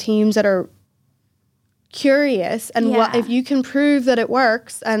there's the teams that are curious, and what if you can prove that it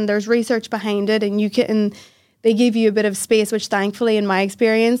works and there's research behind it, and they give you a bit of space, which thankfully in my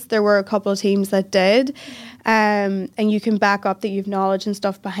experience there were a couple of teams that did, and you can back up that you've knowledge and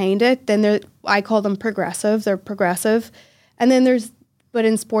stuff behind it, then I call them progressive. They're progressive. And then but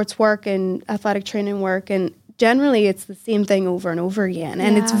in sports work and athletic training work, and generally it's the same thing over and over again,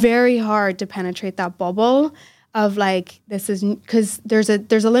 and it's very hard to penetrate that bubble of like, this is, because there's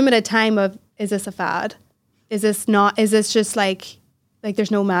a limited time of, is this a fad? Is this not? Is this just like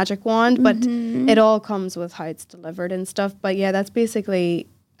there's no magic wand? But it all comes with how it's delivered and stuff. But yeah, that's basically,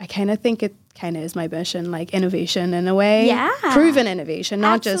 I kind of think it kind of is my mission, like innovation in a way. Yeah. Proven innovation,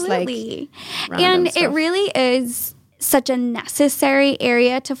 not just like random stuff. It really is such a necessary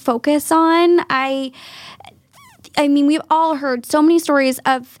area to focus on. I mean, we've all heard so many stories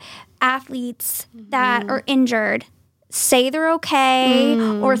of athletes that are injured, say they're okay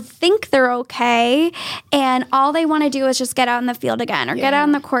or think they're okay, and all they want to do is just get out in the field again or get out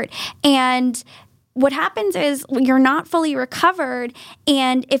on the court. And what happens is you're not fully recovered,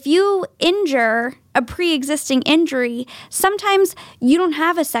 and if you injure a pre-existing injury, sometimes you don't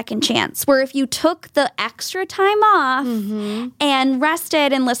have a second chance, where if you took the extra time off and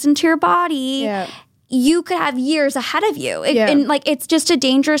rested and listened to your body, you could have years ahead of you. And like, it's just a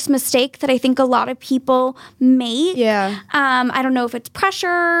dangerous mistake that I think a lot of people make. I don't know if it's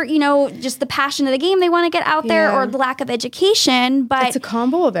pressure, just the passion of the game they want to get out there, or the lack of education, but it's a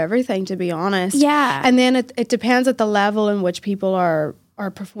combo of everything, to be honest. And then it depends at the level in which people are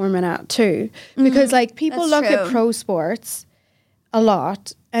performing at too. Because like, people look at pro sports a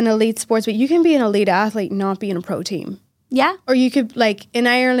lot and elite sports, but you can be an elite athlete and not be in a pro team. Or you could, like, in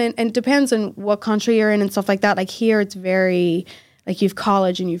Ireland, and it depends on what country you're in and stuff like that. Like, here it's very, like, you've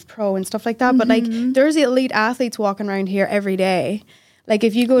college and you've pro and stuff like that. But, like, there's elite athletes walking around here every day. Like,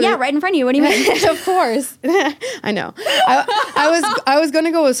 if you go to... right in front of you. What do you mean? Of course. I know. I was going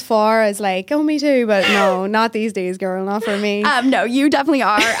to go as far as, like, oh, me too. But no, not these days, girl. Not for me. No, you definitely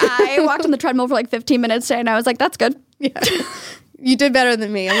are. I walked on the treadmill for, like, 15 minutes today, and I was like, that's good. You did better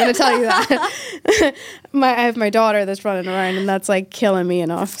than me. I'm going to tell you that. I have my daughter that's running around, and that's like killing me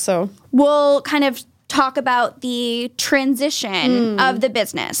enough. So we'll kind of talk about the transition of the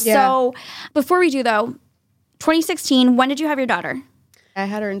business. So before we do, though, 2016, when did you have your daughter? I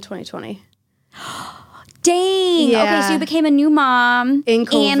had her in 2020. Dang. Yeah. Okay, so you became a new mom in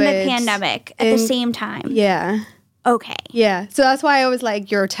COVID, and the pandemic at the same time. Yeah. Okay. Yeah. So that's why I was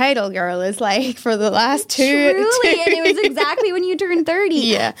like, your title, girl, is like for the last two. Truly. And it was exactly when you turned 30.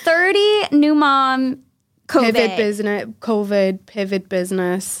 Yeah. 30, new mom, COVID. Pivot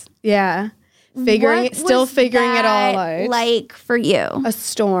business. Yeah. Figuring it all out. Like for you? A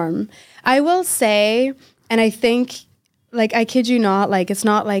storm. I will say, and I think, like, I kid you not, like, it's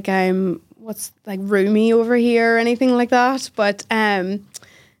not like I'm roomy over here or anything like that, but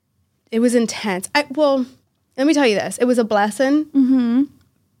it was intense. Let me tell you this. It was a blessing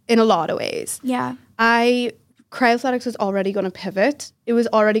in a lot of ways. Yeah. Cryoathletics was already going to pivot. It was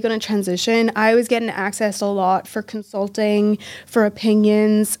already going to transition. I was getting access a lot for consulting, for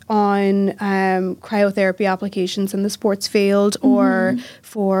opinions on cryotherapy applications in the sports field, or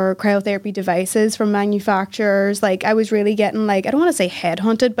for cryotherapy devices from manufacturers. Like, I was really getting, like, I don't want to say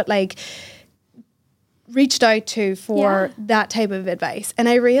headhunted, but like reached out to for that type of advice. And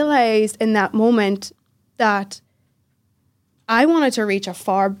I realized in that moment that I wanted to reach a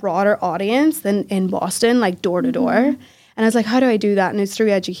far broader audience than in Boston, like door to door. And I was like, how do I do that? And it's through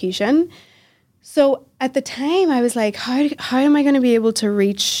education. So at the time I was like, how am I going to be able to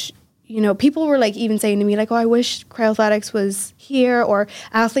reach, people were like even saying to me like, oh, I wish cryoathletics was here, or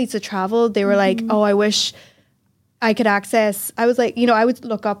athletes that traveled. They were like, oh, I wish I could access. I was like, I would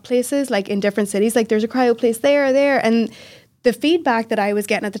look up places like in different cities, like there's a cryo place there. And the feedback that I was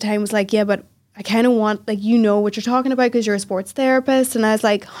getting at the time was like, yeah, but I kind of want, like, what you're talking about because you're a sports therapist. And I was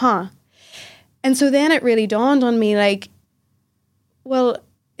like, huh. And so then it really dawned on me, like, well,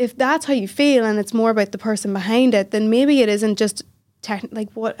 if that's how you feel and it's more about the person behind it, then maybe it isn't just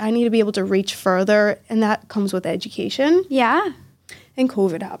what I need to be able to reach further. And that comes with education. Yeah. And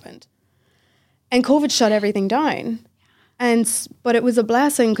COVID happened. And COVID shut everything down. But it was a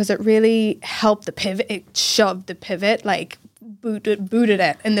blessing because it really helped the pivot. It shoved the pivot, like booted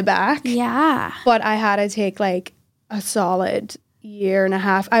it in the back. Yeah. But I had to take like a solid year and a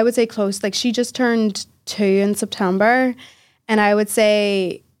half. I would say close. Like she just turned 2 in September. And I would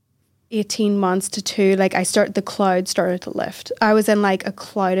say 18 months to 2, like the cloud started to lift. I was in like a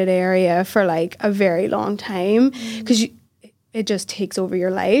clouded area for like a very long time because it just takes over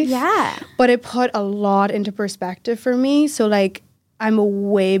your life. Yeah. But it put a lot into perspective for me. So like I'm a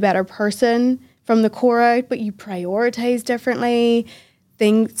way better person from the core out, but you prioritize differently.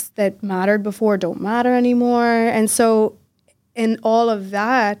 Things that mattered before don't matter anymore. And so in all of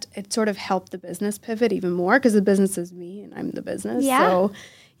that, it sort of helped the business pivot even more because the business is me and I'm the business. Yeah. So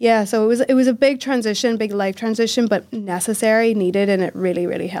yeah, so it was a big transition, big life transition, but necessary, needed, and it really,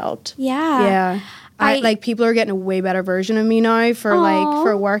 really helped. Yeah. Yeah. I like people are getting a way better version of me now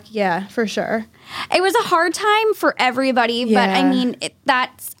for work. Yeah, for sure. It was a hard time for everybody, but I mean,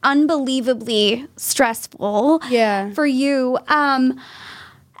 that's unbelievably stressful for you.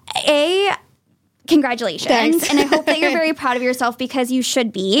 Congratulations. Thanks. And I hope that you're very proud of yourself because you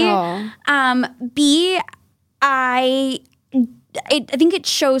should be. B, I think it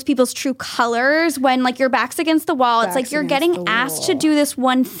shows people's true colors when like your back's against the wall. It's like you're getting asked to do this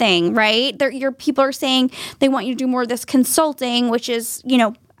one thing, right? Your people are saying they want you to do more of this consulting, which is, you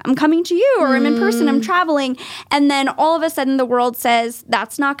know, I'm coming to you or I'm in person, I'm traveling. And then all of a sudden the world says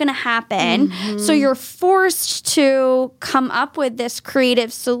that's not going to happen. So you're forced to come up with this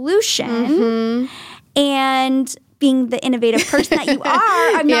creative solution. And being the innovative person that you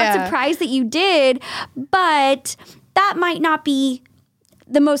are, I'm not surprised that you did, but that might not be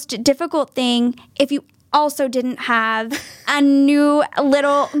the most difficult thing if you also didn't have a new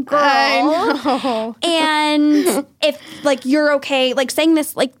little girl. I know. And if like you're okay, like saying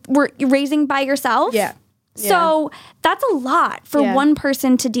this, like you're raising by yourself. Yeah. So that's a lot for one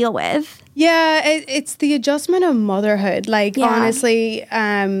person to deal with. Yeah, it's the adjustment of motherhood. Like honestly,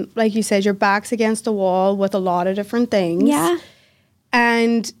 like you said, your back's against the wall with a lot of different things. Yeah.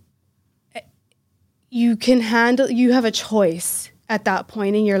 And you have a choice at that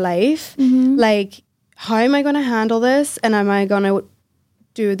point in your life. Like, how am I going to handle this? And am I going to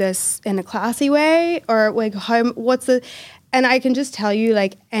do this in a classy way? Or like, and I can just tell you,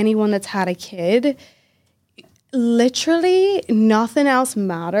 like, anyone that's had a kid, literally nothing else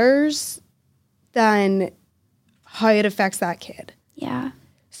matters than how it affects that kid. Yeah.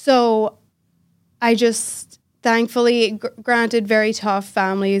 So I just... Thankfully, granted, very tough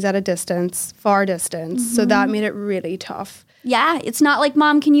families at a distance, far distance. So that made it really tough. Yeah, it's not like,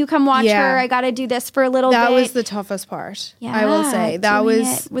 Mom, can you come watch her? I got to do this for a little bit. That was the toughest part, I will say. That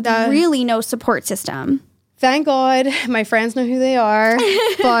was... with really no support system. Thank God my friends know who they are,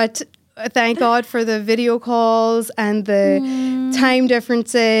 but thank God for the video calls and the time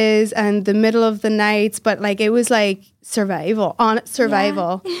differences and the middle of the nights. But like, it was like survival.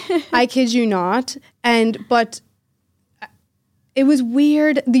 I kid you not. But it was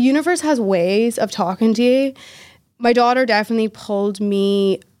weird. The universe has ways of talking to you. My daughter definitely pulled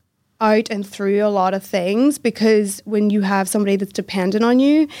me out and through a lot of things because when you have somebody that's dependent on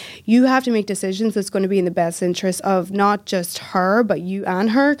you, you have to make decisions that's going to be in the best interest of not just her, but you and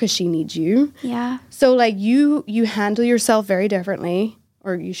her because she needs you. Yeah. So like you handle yourself very differently,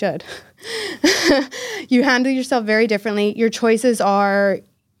 or you should. You handle yourself very differently. Your choices are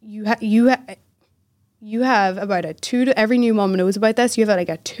you have about every new mom knows about this. You have like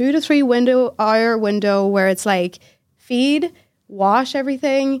a 2 to 3 hour window where it's like feed, wash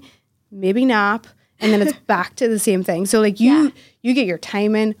everything, maybe nap, and then it's back to the same thing. So like you get your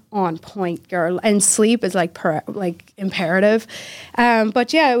timing on point, girl, and sleep is like imperative.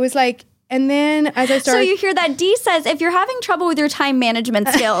 But yeah, it was like, and then as I started... So you hear that Dee says, if you're having trouble with your time management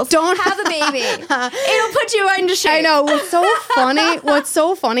skills, don't have a baby. It'll put you into shape. I know. What's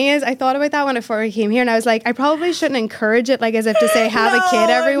so funny is I thought about that before I came here, and I was like, I probably shouldn't encourage it, like as if to say, have a kid,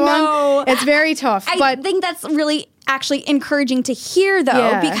 everyone. No. It's very tough. I think that's really actually encouraging to hear,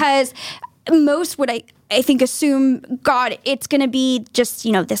 though, because most would, I think, assume, God, it's going to be just,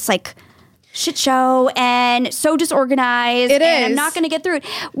 you know, this like shit show and so disorganized. And I'm not going to get through it,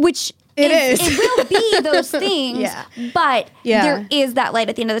 which... It will be those things, but there is that light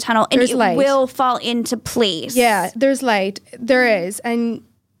at the end of the tunnel, and there's it will fall into place. Yeah, there's light. There is. And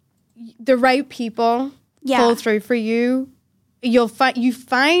the right people pull through for you. You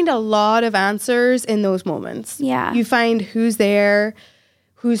find a lot of answers in those moments. Yeah. You find who's there,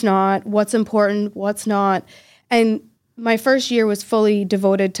 who's not, what's important, what's not. And my first year was fully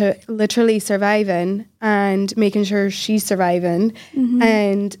devoted to literally surviving and making sure she's surviving.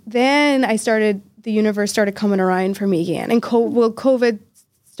 And then the universe started coming around for me again. And COVID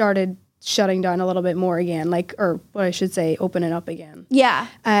started shutting down a little bit more again, or what I should say, opening up again. Yeah.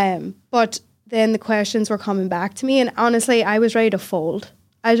 But then the questions were coming back to me. And honestly, I was ready to fold.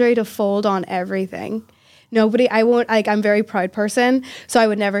 I was ready to fold on everything. I'm a very proud person, so I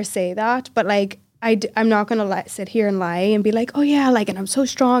would never say that. But I'm not going to sit here and lie and be like, oh yeah, and I'm so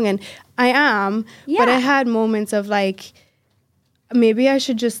strong. And I am. Yeah. But I had moments of maybe I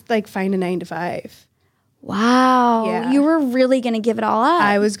should just find a 9-to-5. Wow. Yeah. You were really going to give it all up.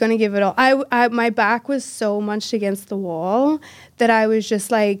 I was going to give it all. My back was so much against the wall that I was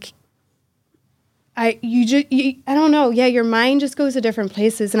just I don't know. Yeah, your mind just goes to different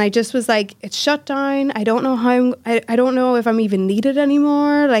places. And I just was it's shut down. I don't know how I don't know if I'm even needed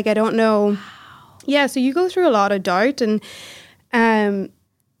anymore. I don't know. Wow. Yeah, so you go through a lot of doubt, and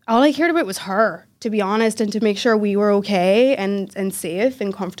all I cared about was her, to be honest, and to make sure we were okay and safe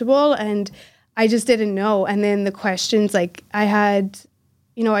and comfortable. And I just didn't know. And then the questions, I had,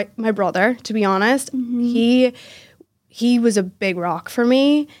 my brother, to be honest, he was a big rock for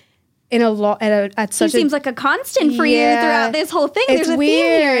me. In a lot at such. He seems like a constant for you throughout this whole thing. There's a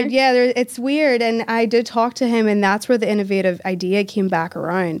weird. theme here. Yeah, it's weird. And I did talk to him, and that's where the innovative idea came back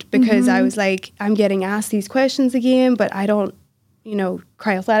around, because I was I'm getting asked these questions again, but I don't,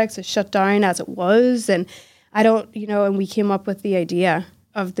 Cryothletics is shut down as it was, and I don't, and we came up with the idea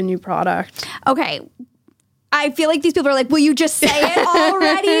of the new product. Okay. I feel like these people are will you just say it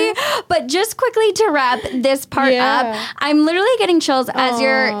already? But just quickly to wrap this part up, I'm literally getting chills as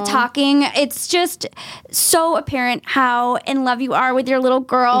you're talking. It's just so apparent how in love you are with your little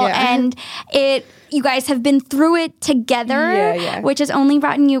girl, and you guys have been through it together, which has only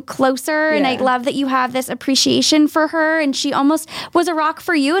brought you closer. And I love that you have this appreciation for her. And she almost was a rock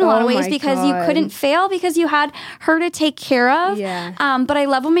for you in a lot of ways, because you couldn't fail because you had her to take care of. Yeah. But I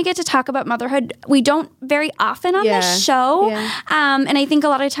love when we get to talk about motherhood. We don't very often on this show. Yeah. And I think a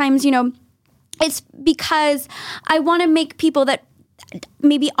lot of times, it's because I want to make people that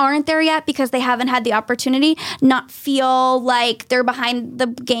maybe aren't there yet because they haven't had the opportunity not feel like they're behind the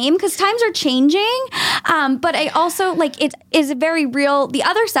game, because times are changing. But I also it is very real. The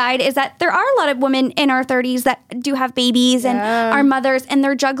other side is that there are a lot of women in our 30s that do have babies and are mothers, and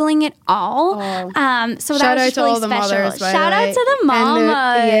they're juggling it all. So that was really special. Mothers, shout out to the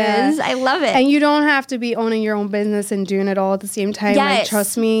mamas. I love it. And you don't have to be owning your own business and doing it all at the same time. Yes.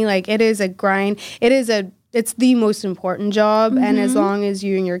 Trust me, it is a grind. It's the most important job, and as long as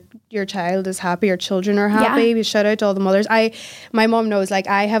you and your child is happy, your children are happy, shout out to all the mothers. My mom knows,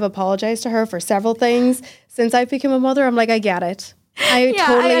 I have apologized to her for several things since I became a mother. I'm I get it. I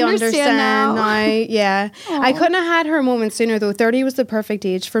totally understand now. I couldn't have had her a moment sooner, though. 30 was the perfect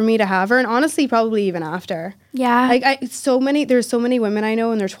age for me to have her, and honestly, probably even after. Yeah. There's so many women I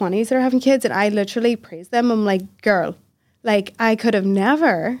know in their 20s that are having kids, and I literally praise them. I'm girl, I could have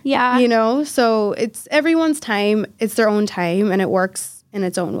never. Yeah. So it's everyone's time. It's their own time, and it works in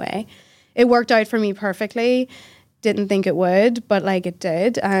its own way. It worked out for me perfectly. Didn't think it would, but it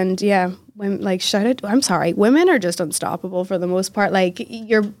did. And when shout out, I'm sorry, women are just unstoppable for the most part.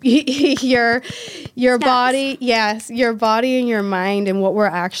 Your body, your body and your mind and what we're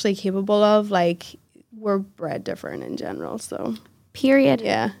actually capable of, we're bred different in general, so. Period.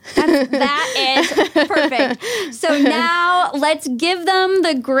 Yeah. That is perfect. So now let's give them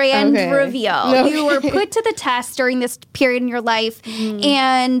the grand reveal. Okay. You were put to the test during this period in your life,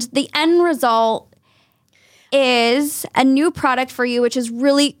 and the end result is a new product for you, which has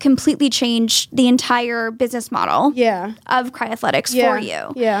really completely changed the entire business model of Cryothletics for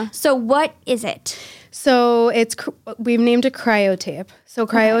you. Yeah. So what is it? So we've named it CryoTape. So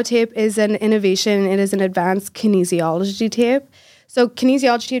CryoTape is an innovation. It is an advanced kinesiology tape. So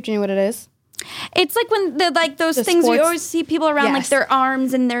kinesiology tape, do you know what it is? It's when those things you always see people around, their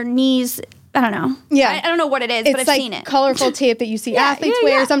arms and their knees. I don't know. Yeah. I don't know what it is, but I've seen it. It's colorful tape that you see athletes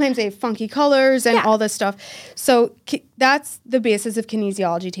wear. Sometimes they have funky colors and all this stuff. So that's the basis of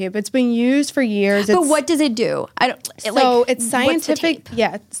kinesiology tape. It's been used for years. But what does it do? It's scientific.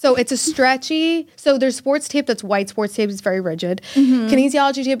 Yeah. So it's a stretchy. So there's sports tape that's white. Sports tape is very rigid.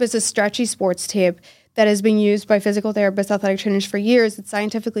 Kinesiology tape is a stretchy sports tape that has been used by physical therapists, athletic trainers for years. It's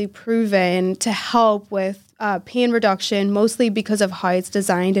scientifically proven to help with pain reduction, mostly because of how it's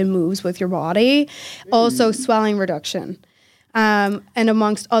designed and moves with your body. Also swelling reduction. And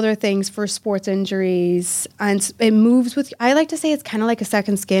amongst other things for sports injuries. And it moves with, I like to say it's kind of like a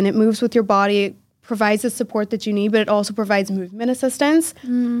second skin. It moves with your body. It provides the support that you need, but it also provides movement assistance.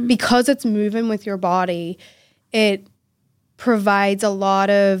 Because it's moving with your body, it provides a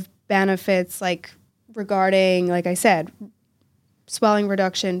lot of benefits, like regarding, like I said, swelling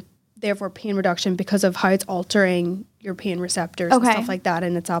reduction, therefore pain reduction, because of how it's altering your pain receptors and stuff like that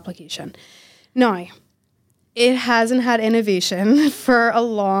in its application. Now, it hasn't had innovation for a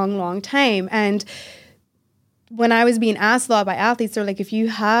long, long time. And when I was being asked a lot by athletes, they're like, if you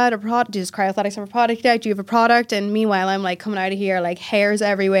had a product, does Cryothletics have a product yet? Do you have a product? And meanwhile, I'm like coming out of here, like hairs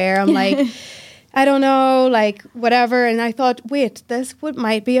everywhere. I'm like, I don't know, like whatever. And I thought, wait, this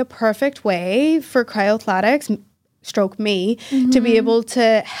might be a perfect way for Cryothletics, stroke me, to be able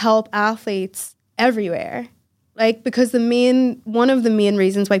to help athletes everywhere. Like, because one of the main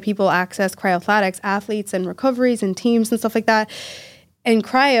reasons why people access Cryothletics, athletes and recoveries and teams and stuff like that, in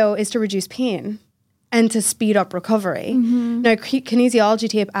cryo is to reduce pain and to speed up recovery. Now, kinesiology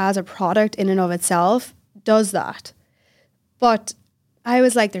tape as a product in and of itself does that. But I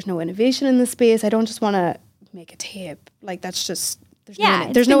was like, there's no innovation in this space. I don't just want to make a tape. Like, that's just,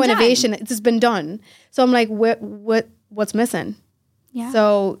 there's no innovation. It's just been done. So I'm like, what's missing? Yeah.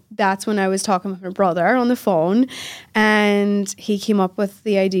 So that's when I was talking with my brother on the phone, and he came up with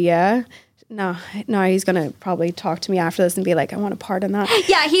the idea. No, he's going to probably talk to me after this and be like, I want a part in that.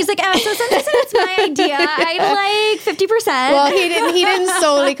 Yeah, he's like, so since it's my idea, I'm like 50%. Well, he didn't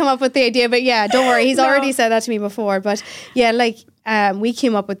solely come up with the idea, but yeah, don't worry. He's already said that to me before. But yeah, like we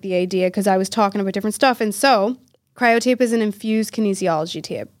came up with the idea because I was talking about different stuff. And so cryotape is an infused kinesiology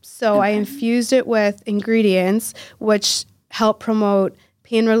tape. So I infused it with ingredients which help promote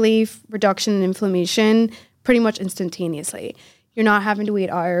pain relief, reduction in inflammation pretty much instantaneously. You're not having to wait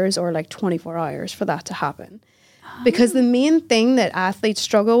hours or like 24 hours for that to happen. Because the main thing that athletes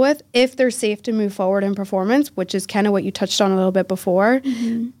struggle with, if they're safe to move forward in performance, which is kind of what you touched on a little bit before,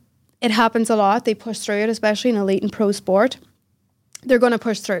 it happens a lot. They push through it, especially in elite and pro sport. They're going to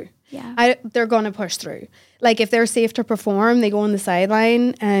push through. Yeah. They're going to push through. Like if they're safe to perform, they go on the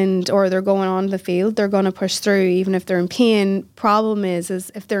sideline or they're going on the field, they're going to push through even if they're in pain. Problem is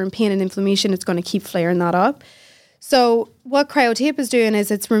if they're in pain and inflammation, it's going to keep flaring that up. So what cryotape is doing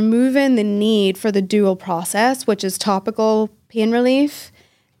is it's removing the need for the dual process, which is topical pain relief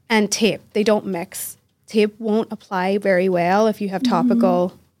and tape. They don't mix. Tape won't apply very well if you have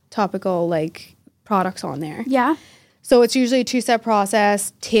topical like products on there. Yeah. So it's usually a two-step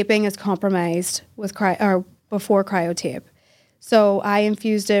process. Taping is compromised with before cryotape. So I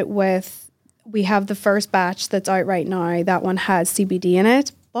infused it with, we have the first batch that's out right now. That one has CBD in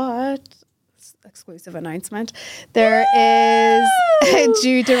it, but exclusive announcement. There is,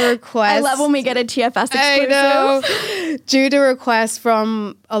 due to request. I love when we get a TFS exclusive. I know. Due to request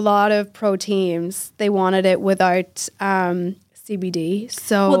from a lot of pro teams, they wanted it without CBD.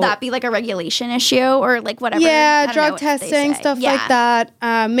 So will that be like a regulation issue or like whatever? Yeah, drug testing, stuff like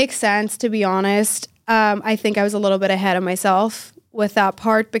that. Makes sense, to be honest. I think I was a little bit ahead of myself with that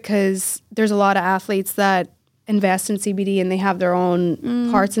part because there's a lot of athletes that invest in CBD and they have their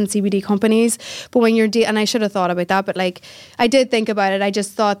own parts in CBD companies. But when you're and I should have thought about that, but like I did think about it. I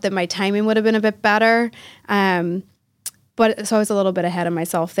just thought that my timing would have been a bit better. But so I was a little bit ahead of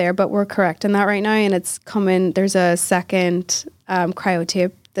myself there, but we're correcting that right now, and it's coming. There's a second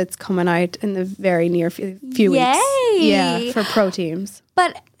cryotape that's coming out in the very near few weeks. Yeah, for pro teams.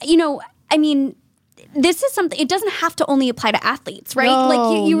 But I mean, this is something, it doesn't have to only apply to athletes, right? No,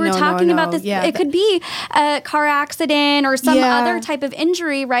 like you were talking about this, it could be a car accident or some other type of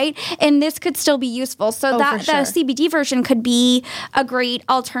injury, right? And this could still be useful. So the CBD version could be a great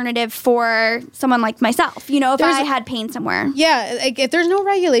alternative for someone like myself, if I had pain somewhere. Yeah, like if there's no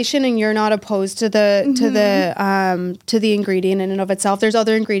regulation and you're not opposed to the to the ingredient in and of itself, there's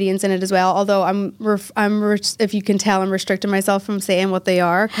other ingredients in it as well. Although if you can tell, I'm restricting myself from saying what they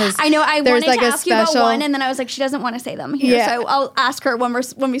are. I know I wanted to ask you about one, and then I was like, she doesn't want to say them here, so I'll ask her when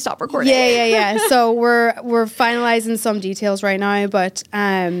we stop recording. Yeah. So we're finalizing some details right now, but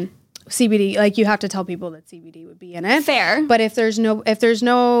CBD, like you have to tell people that CBD would be in it. Fair. But if there's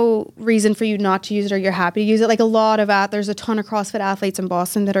no reason for you not to use it or you're happy to use it, like there's a ton of CrossFit athletes in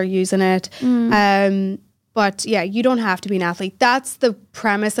Boston that are using it. But yeah, you don't have to be an athlete. That's the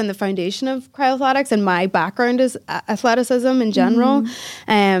premise and the foundation of cryothletics, and my background is athleticism in general.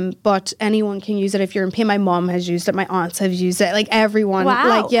 But anyone can use it if you're in pain. My mom has used it. My aunts have used it. Like everyone.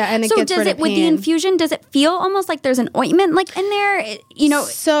 Wow. And it gets rid of pain. With the infusion, does it feel almost like there's an ointment like in there?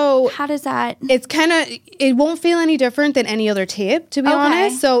 So how does that? It's it won't feel any different than any other tape, to be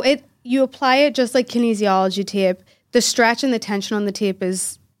honest. So you apply it just like kinesiology tape. The stretch and the tension on the tape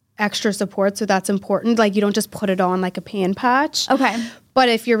is extra support, so that's important. Like you don't just put it on like a pain patch. Okay. But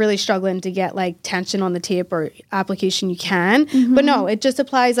if you're really struggling to get like tension on the tape or application, you can. But no, it just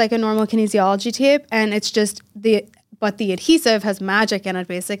applies like a normal kinesiology tape, and it's just but the adhesive has magic in it,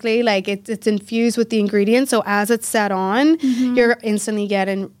 basically. Like it's infused with the ingredients. So as it's set on, you're instantly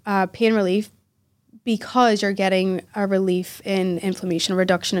getting pain relief because you're getting a relief in inflammation,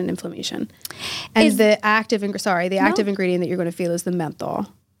 reduction in inflammation. And the active ingredient that you're going to feel is the menthol.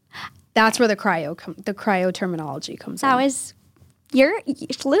 That's where the cryo terminology comes in. That was...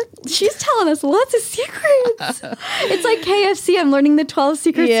 she's telling us lots of secrets. It's like KFC. I'm learning the 12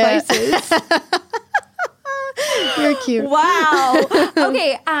 secret spices. You're cute. Wow.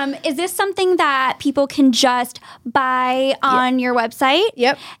 Okay. Is this something that people can just buy on your website?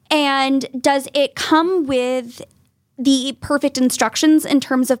 Yep. And does it come with the perfect instructions in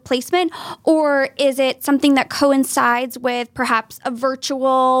terms of placement, or is it something that coincides with perhaps a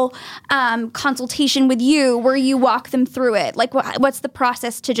virtual consultation with you where you walk them through it? Like, what's the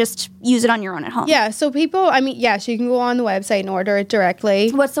process to just use it on your own at home? Yeah, so people, so you can go on the website and order it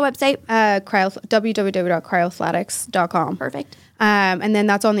directly. What's the website? www.cryothletics.com. Perfect. And then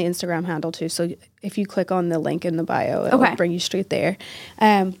that's on the Instagram handle too. So if you click on the link in the bio, it'll bring you straight there.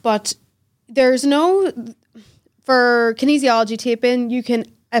 But there's no... For kinesiology taping, you can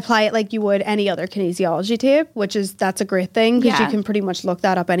apply it like you would any other kinesiology tape, that's a great thing because you can pretty much look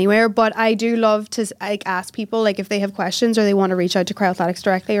that up anywhere. But I do love to ask people, like, if they have questions or they want to reach out to Cryothletics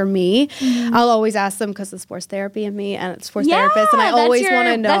directly or me, I'll always ask them, because it's sports therapy and me, and it's sports therapist, and I always want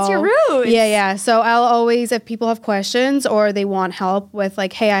to know. That's your roots. Yeah. So I'll always, if people have questions or they want help with,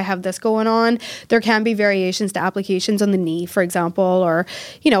 like, hey, I have this going on, there can be variations to applications on the knee, for example, or,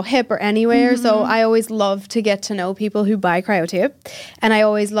 hip or anywhere. So I always love to get to know people who buy cryotape, and I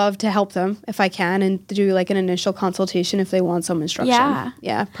always love to help them if I can and do like an initial consultation if they want some instruction.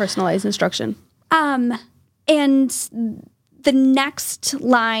 Yeah, personalized instruction. And the next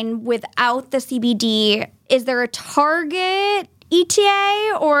line without the CBD, is there a target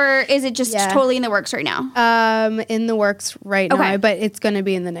ETA, or is it just totally in the works right now? In the works right now, but it's going to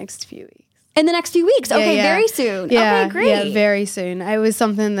be in the next few weeks. In the next few weeks? Okay, very soon. Okay, great. Yeah, very soon. It was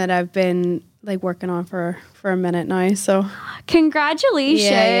something that I've been like working on for a minute now, so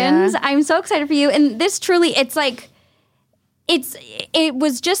congratulations. Yeah. I'm so excited for you. And this truly, it's like it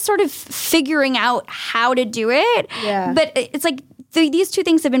was just sort of figuring out how to do it. Yeah. But it's like these two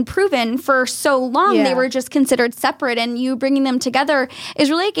things have been proven for so long. Yeah. They were just considered separate, and you bringing them together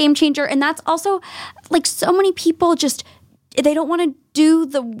is really a game changer. And that's also like so many people just, they don't want to do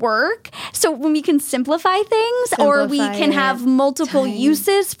the work. So when we can simplify things, or we can have multiple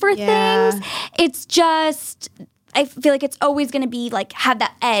uses for things, it's just, I feel like it's always going to be like have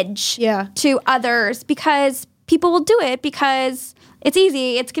that edge to others, because people will do it because it's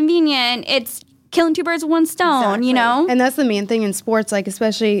easy, it's convenient, it's killing two birds with one stone, And that's the main thing in sports, like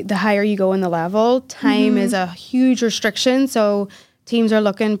especially the higher you go in the level, time is a huge restriction. So teams are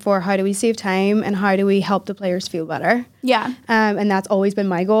looking for, how do we save time and how do we help the players feel better? Yeah. And that's always been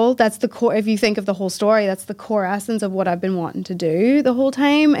my goal. That's the core, if you think of the whole story, that's the core essence of what I've been wanting to do the whole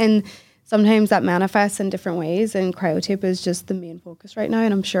time. And sometimes that manifests in different ways, and cryotape is just the main focus right now.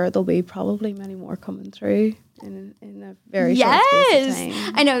 And I'm sure there'll be probably many more coming through in a very short space of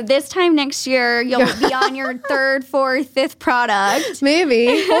time. I know this time next year, you'll be on your third, fourth, fifth product.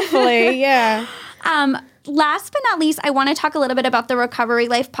 Maybe, hopefully, yeah. Last but not least, I want to talk a little bit about the Recovery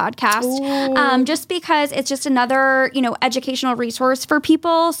Life podcast, just because it's just another, educational resource for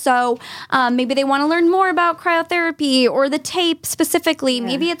people. So maybe they want to learn more about cryotherapy or the tape specifically. Yeah.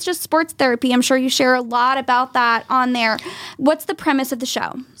 Maybe it's just sports therapy. I'm sure you share a lot about that on there. What's the premise of the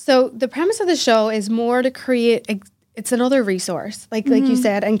show? So the premise of the show is more to create it's another resource, like you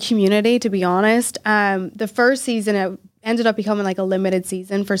said, and community, to be honest. The first season, it ended up becoming like a limited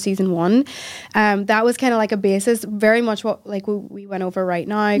season for season 1. That was kind of like a basis, very much what like we went over right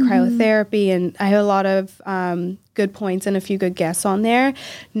now, cryotherapy, and I had a lot of good points and a few good guests on there.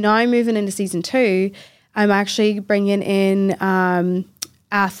 Now moving into season 2, I'm actually bringing in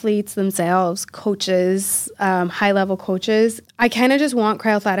athletes themselves, coaches, high-level coaches. I kind of just want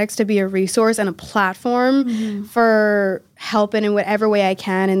Cryothletics to be a resource and a platform for helping in whatever way I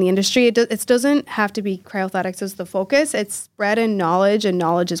can in the industry. It doesn't have to be Cryothletics as the focus. It's spreading knowledge, and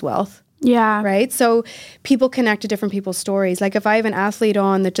knowledge is wealth. Yeah. Right? So people connect to different people's stories. Like if I have an athlete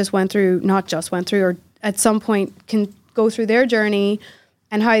on that or at some point can go through their journey,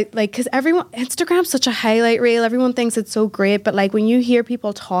 and how, like, because Instagram's such a highlight reel. Everyone thinks it's so great. But, like, when you hear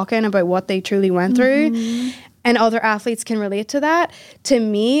people talking about what they truly went through, and other athletes can relate to that, to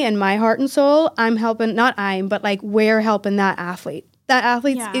me and my heart and soul, we're helping that athlete. That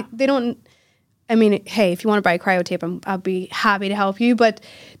athletes, they don't, I mean, hey, if you want to buy cryotape, I'll be happy to help you. But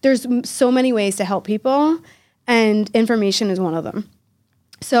there's so many ways to help people, and information is one of them.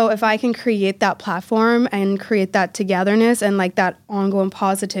 So if I can create that platform and create that togetherness and like that ongoing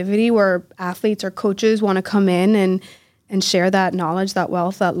positivity where athletes or coaches want to come in and share that knowledge, that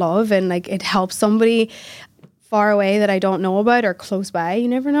wealth, that love, and like it helps somebody far away that I don't know about or close by, you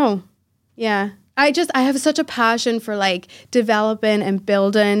never know. Yeah. I have such a passion for like developing and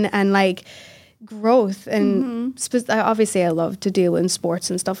building and like growth. And obviously I love to deal in sports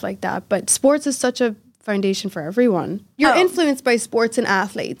and stuff like that. But sports is such a foundation for everyone. You're influenced by sports and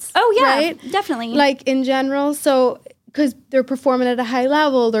athletes. Oh, yeah, right? definitely. Like in general. So because they're performing at a high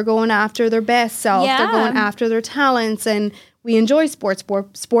level, they're going after their best self. Yeah. They're going after their talents. And we enjoy sports.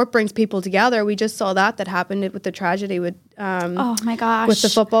 Sport brings people together. We just saw that happened with the tragedy with oh my gosh, with the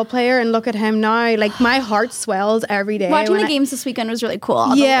football player, and look at him now. Like my heart swells every day. Watching the games this weekend was really cool.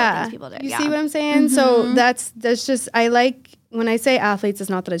 All the little things people did. You see what I'm saying? So that's just, I like when I say athletes, it's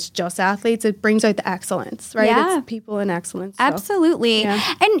not that it's just athletes. It brings out the excellence, right? Yeah. It's people in excellence. So. Absolutely. Yeah.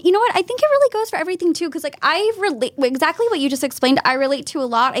 And you know what? I think it really goes for everything too, because like I relate exactly what you just explained. I relate to a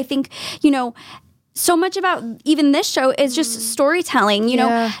lot. I think, you know, so much about even this show is just storytelling, you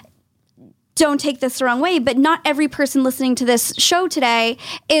know. Don't take this the wrong way, but not every person listening to this show today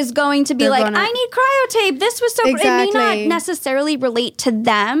is going to be like, I need cryotape. This was so It may not necessarily relate to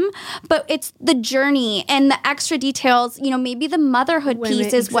them, but it's the journey and the extra details. You know, maybe the motherhood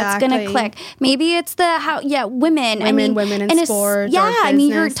piece is what's going to click. Maybe it's the women. Women in sports. Yeah, I mean,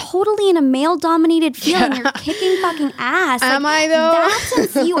 you're totally in a male-dominated field and you're kicking fucking ass. Am I though?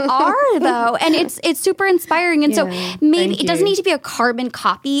 That's you are though, and it's super inspiring. And so maybe it doesn't need to be a carbon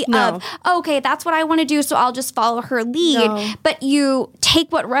copy of okay, that's what I want to do, so I'll just follow her lead. But you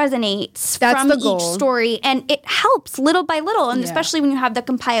take what resonates from each story, and it helps little by little. And especially when you have the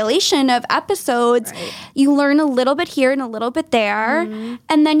compilation of episodes, you learn a little bit here and a little bit there,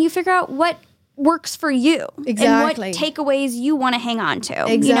 and then you figure out what works for you and what takeaways you want to hang on to.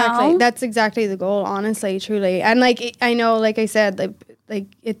 Exactly. You know? That's exactly the goal, honestly, truly. And like I know, like I said, like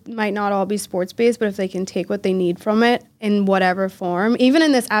it might not all be sports based, but if they can take what they need from it in whatever form, even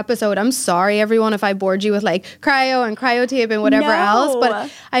in this episode, I'm sorry everyone if I bored you with like cryo and cryotape and whatever else, but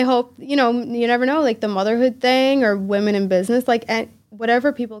I hope, you know, you never know, like the motherhood thing or women in business, like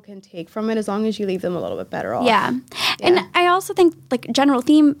whatever people can take from it, as long as you leave them a little bit better off. Yeah. And I also think like general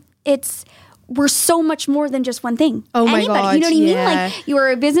theme, we're so much more than just one thing. Oh my God. You know what I mean? Like you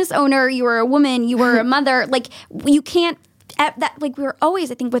were a business owner, you were a woman, you were a mother. Like you can't that like we were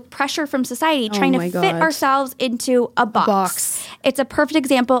always, I think, with pressure from society trying to fit ourselves into a box. It's a perfect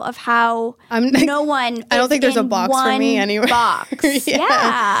example of how no one. I don't think there's a box for me anyway. Box.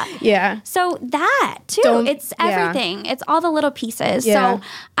 Yeah. So that too. It's everything. It's all the little pieces. Yeah.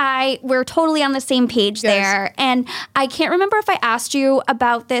 So we're totally on the same page there. And I can't remember if I asked you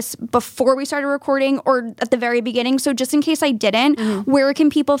about this before we started recording or at the very beginning. So just in case I didn't, where can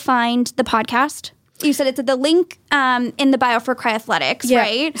people find the podcast? You said it's at the link in the bio for Cryathletics,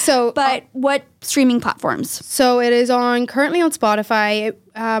 right? So, but what streaming platforms? So it is currently on Spotify.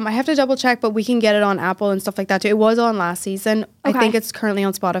 I have to double check, but we can get it on Apple and stuff like that too. It was on last season. Okay. I think it's currently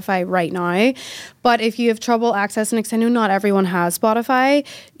on Spotify right now. But if you have trouble accessing it, because I know not everyone has Spotify,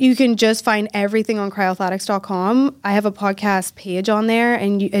 you can just find everything on cryothletics.com. I have a podcast page on there,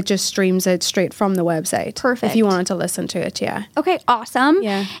 and it just streams it straight from the website. Perfect. If you wanted to listen to it, Okay, awesome.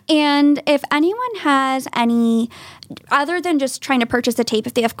 Yeah. And if anyone has any, other than just trying to purchase a tape,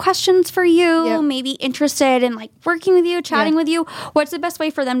 if they have questions for you, maybe interested in like working with you, chatting with you, what's the best way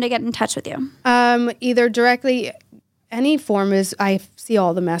for them to get in touch with you? Either directly, any form is, I see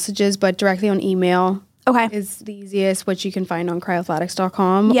all the messages, but directly on email is the easiest, which you can find on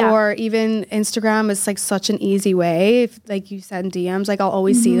cryothletics.com. Or even Instagram is like such an easy way. If, like you said in DMs, like I'll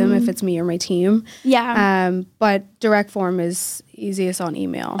always see them if it's me or my team. But direct form is easiest on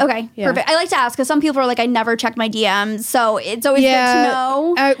email. Okay, perfect. I like to ask because some people are like, I never check my DMs, so it's always good to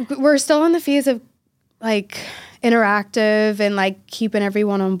know. We're still in the phase of like interactive and like keeping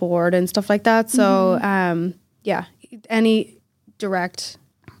everyone on board and stuff like that. So any direct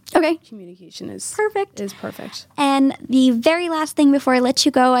communication is perfect. And the very last thing before I let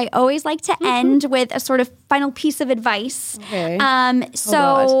you go, I always like to end with a sort of final piece of advice. Okay.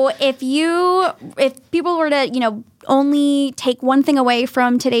 So if people were to, only take one thing away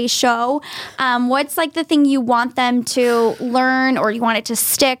from today's show, what's like the thing you want them to learn or you want it to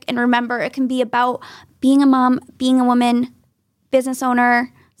stick and remember? It can be about being a mom, being a woman, business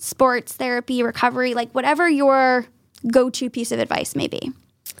owner, sports, therapy, recovery, like whatever your go-to piece of advice may be.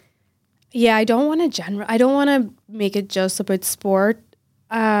 Yeah, I don't want to make it just about sport.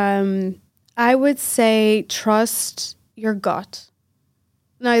 I would say trust your gut.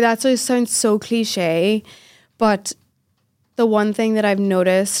 Now, that sounds so cliche, but the one thing that I've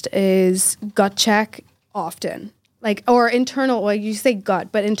noticed is gut check often. Like, or internal, well, you say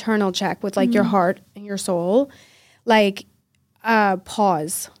gut, but internal check with like your heart and your soul. Like,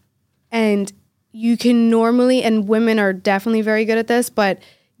 pause. And you can normally, and women are definitely very good at this, but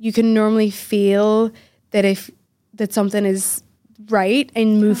you can normally feel that something is right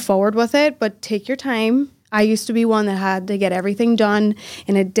and move forward with it, but take your time. I used to be one that had to get everything done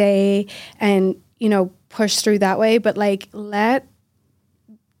in a day and, you know, push through that way. But like,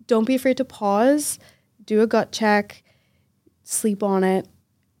 don't be afraid to pause, do a gut check, sleep on it,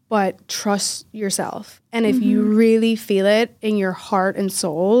 but trust yourself. And if you really feel it in your heart and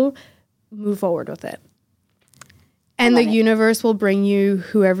soul, move forward with it. And the universe will bring you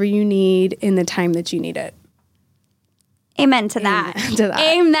whoever you need in the time that you need it. Amen to that.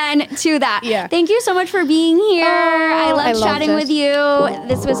 Amen to that. Yeah. Thank you so much for being here. I loved chatting with you.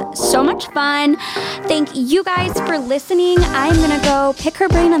 This was so much fun. Thank you guys for listening. I'm going to go pick her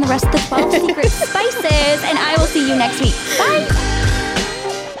brain on the rest of the 12 secret spices, and I will see you next week. Bye.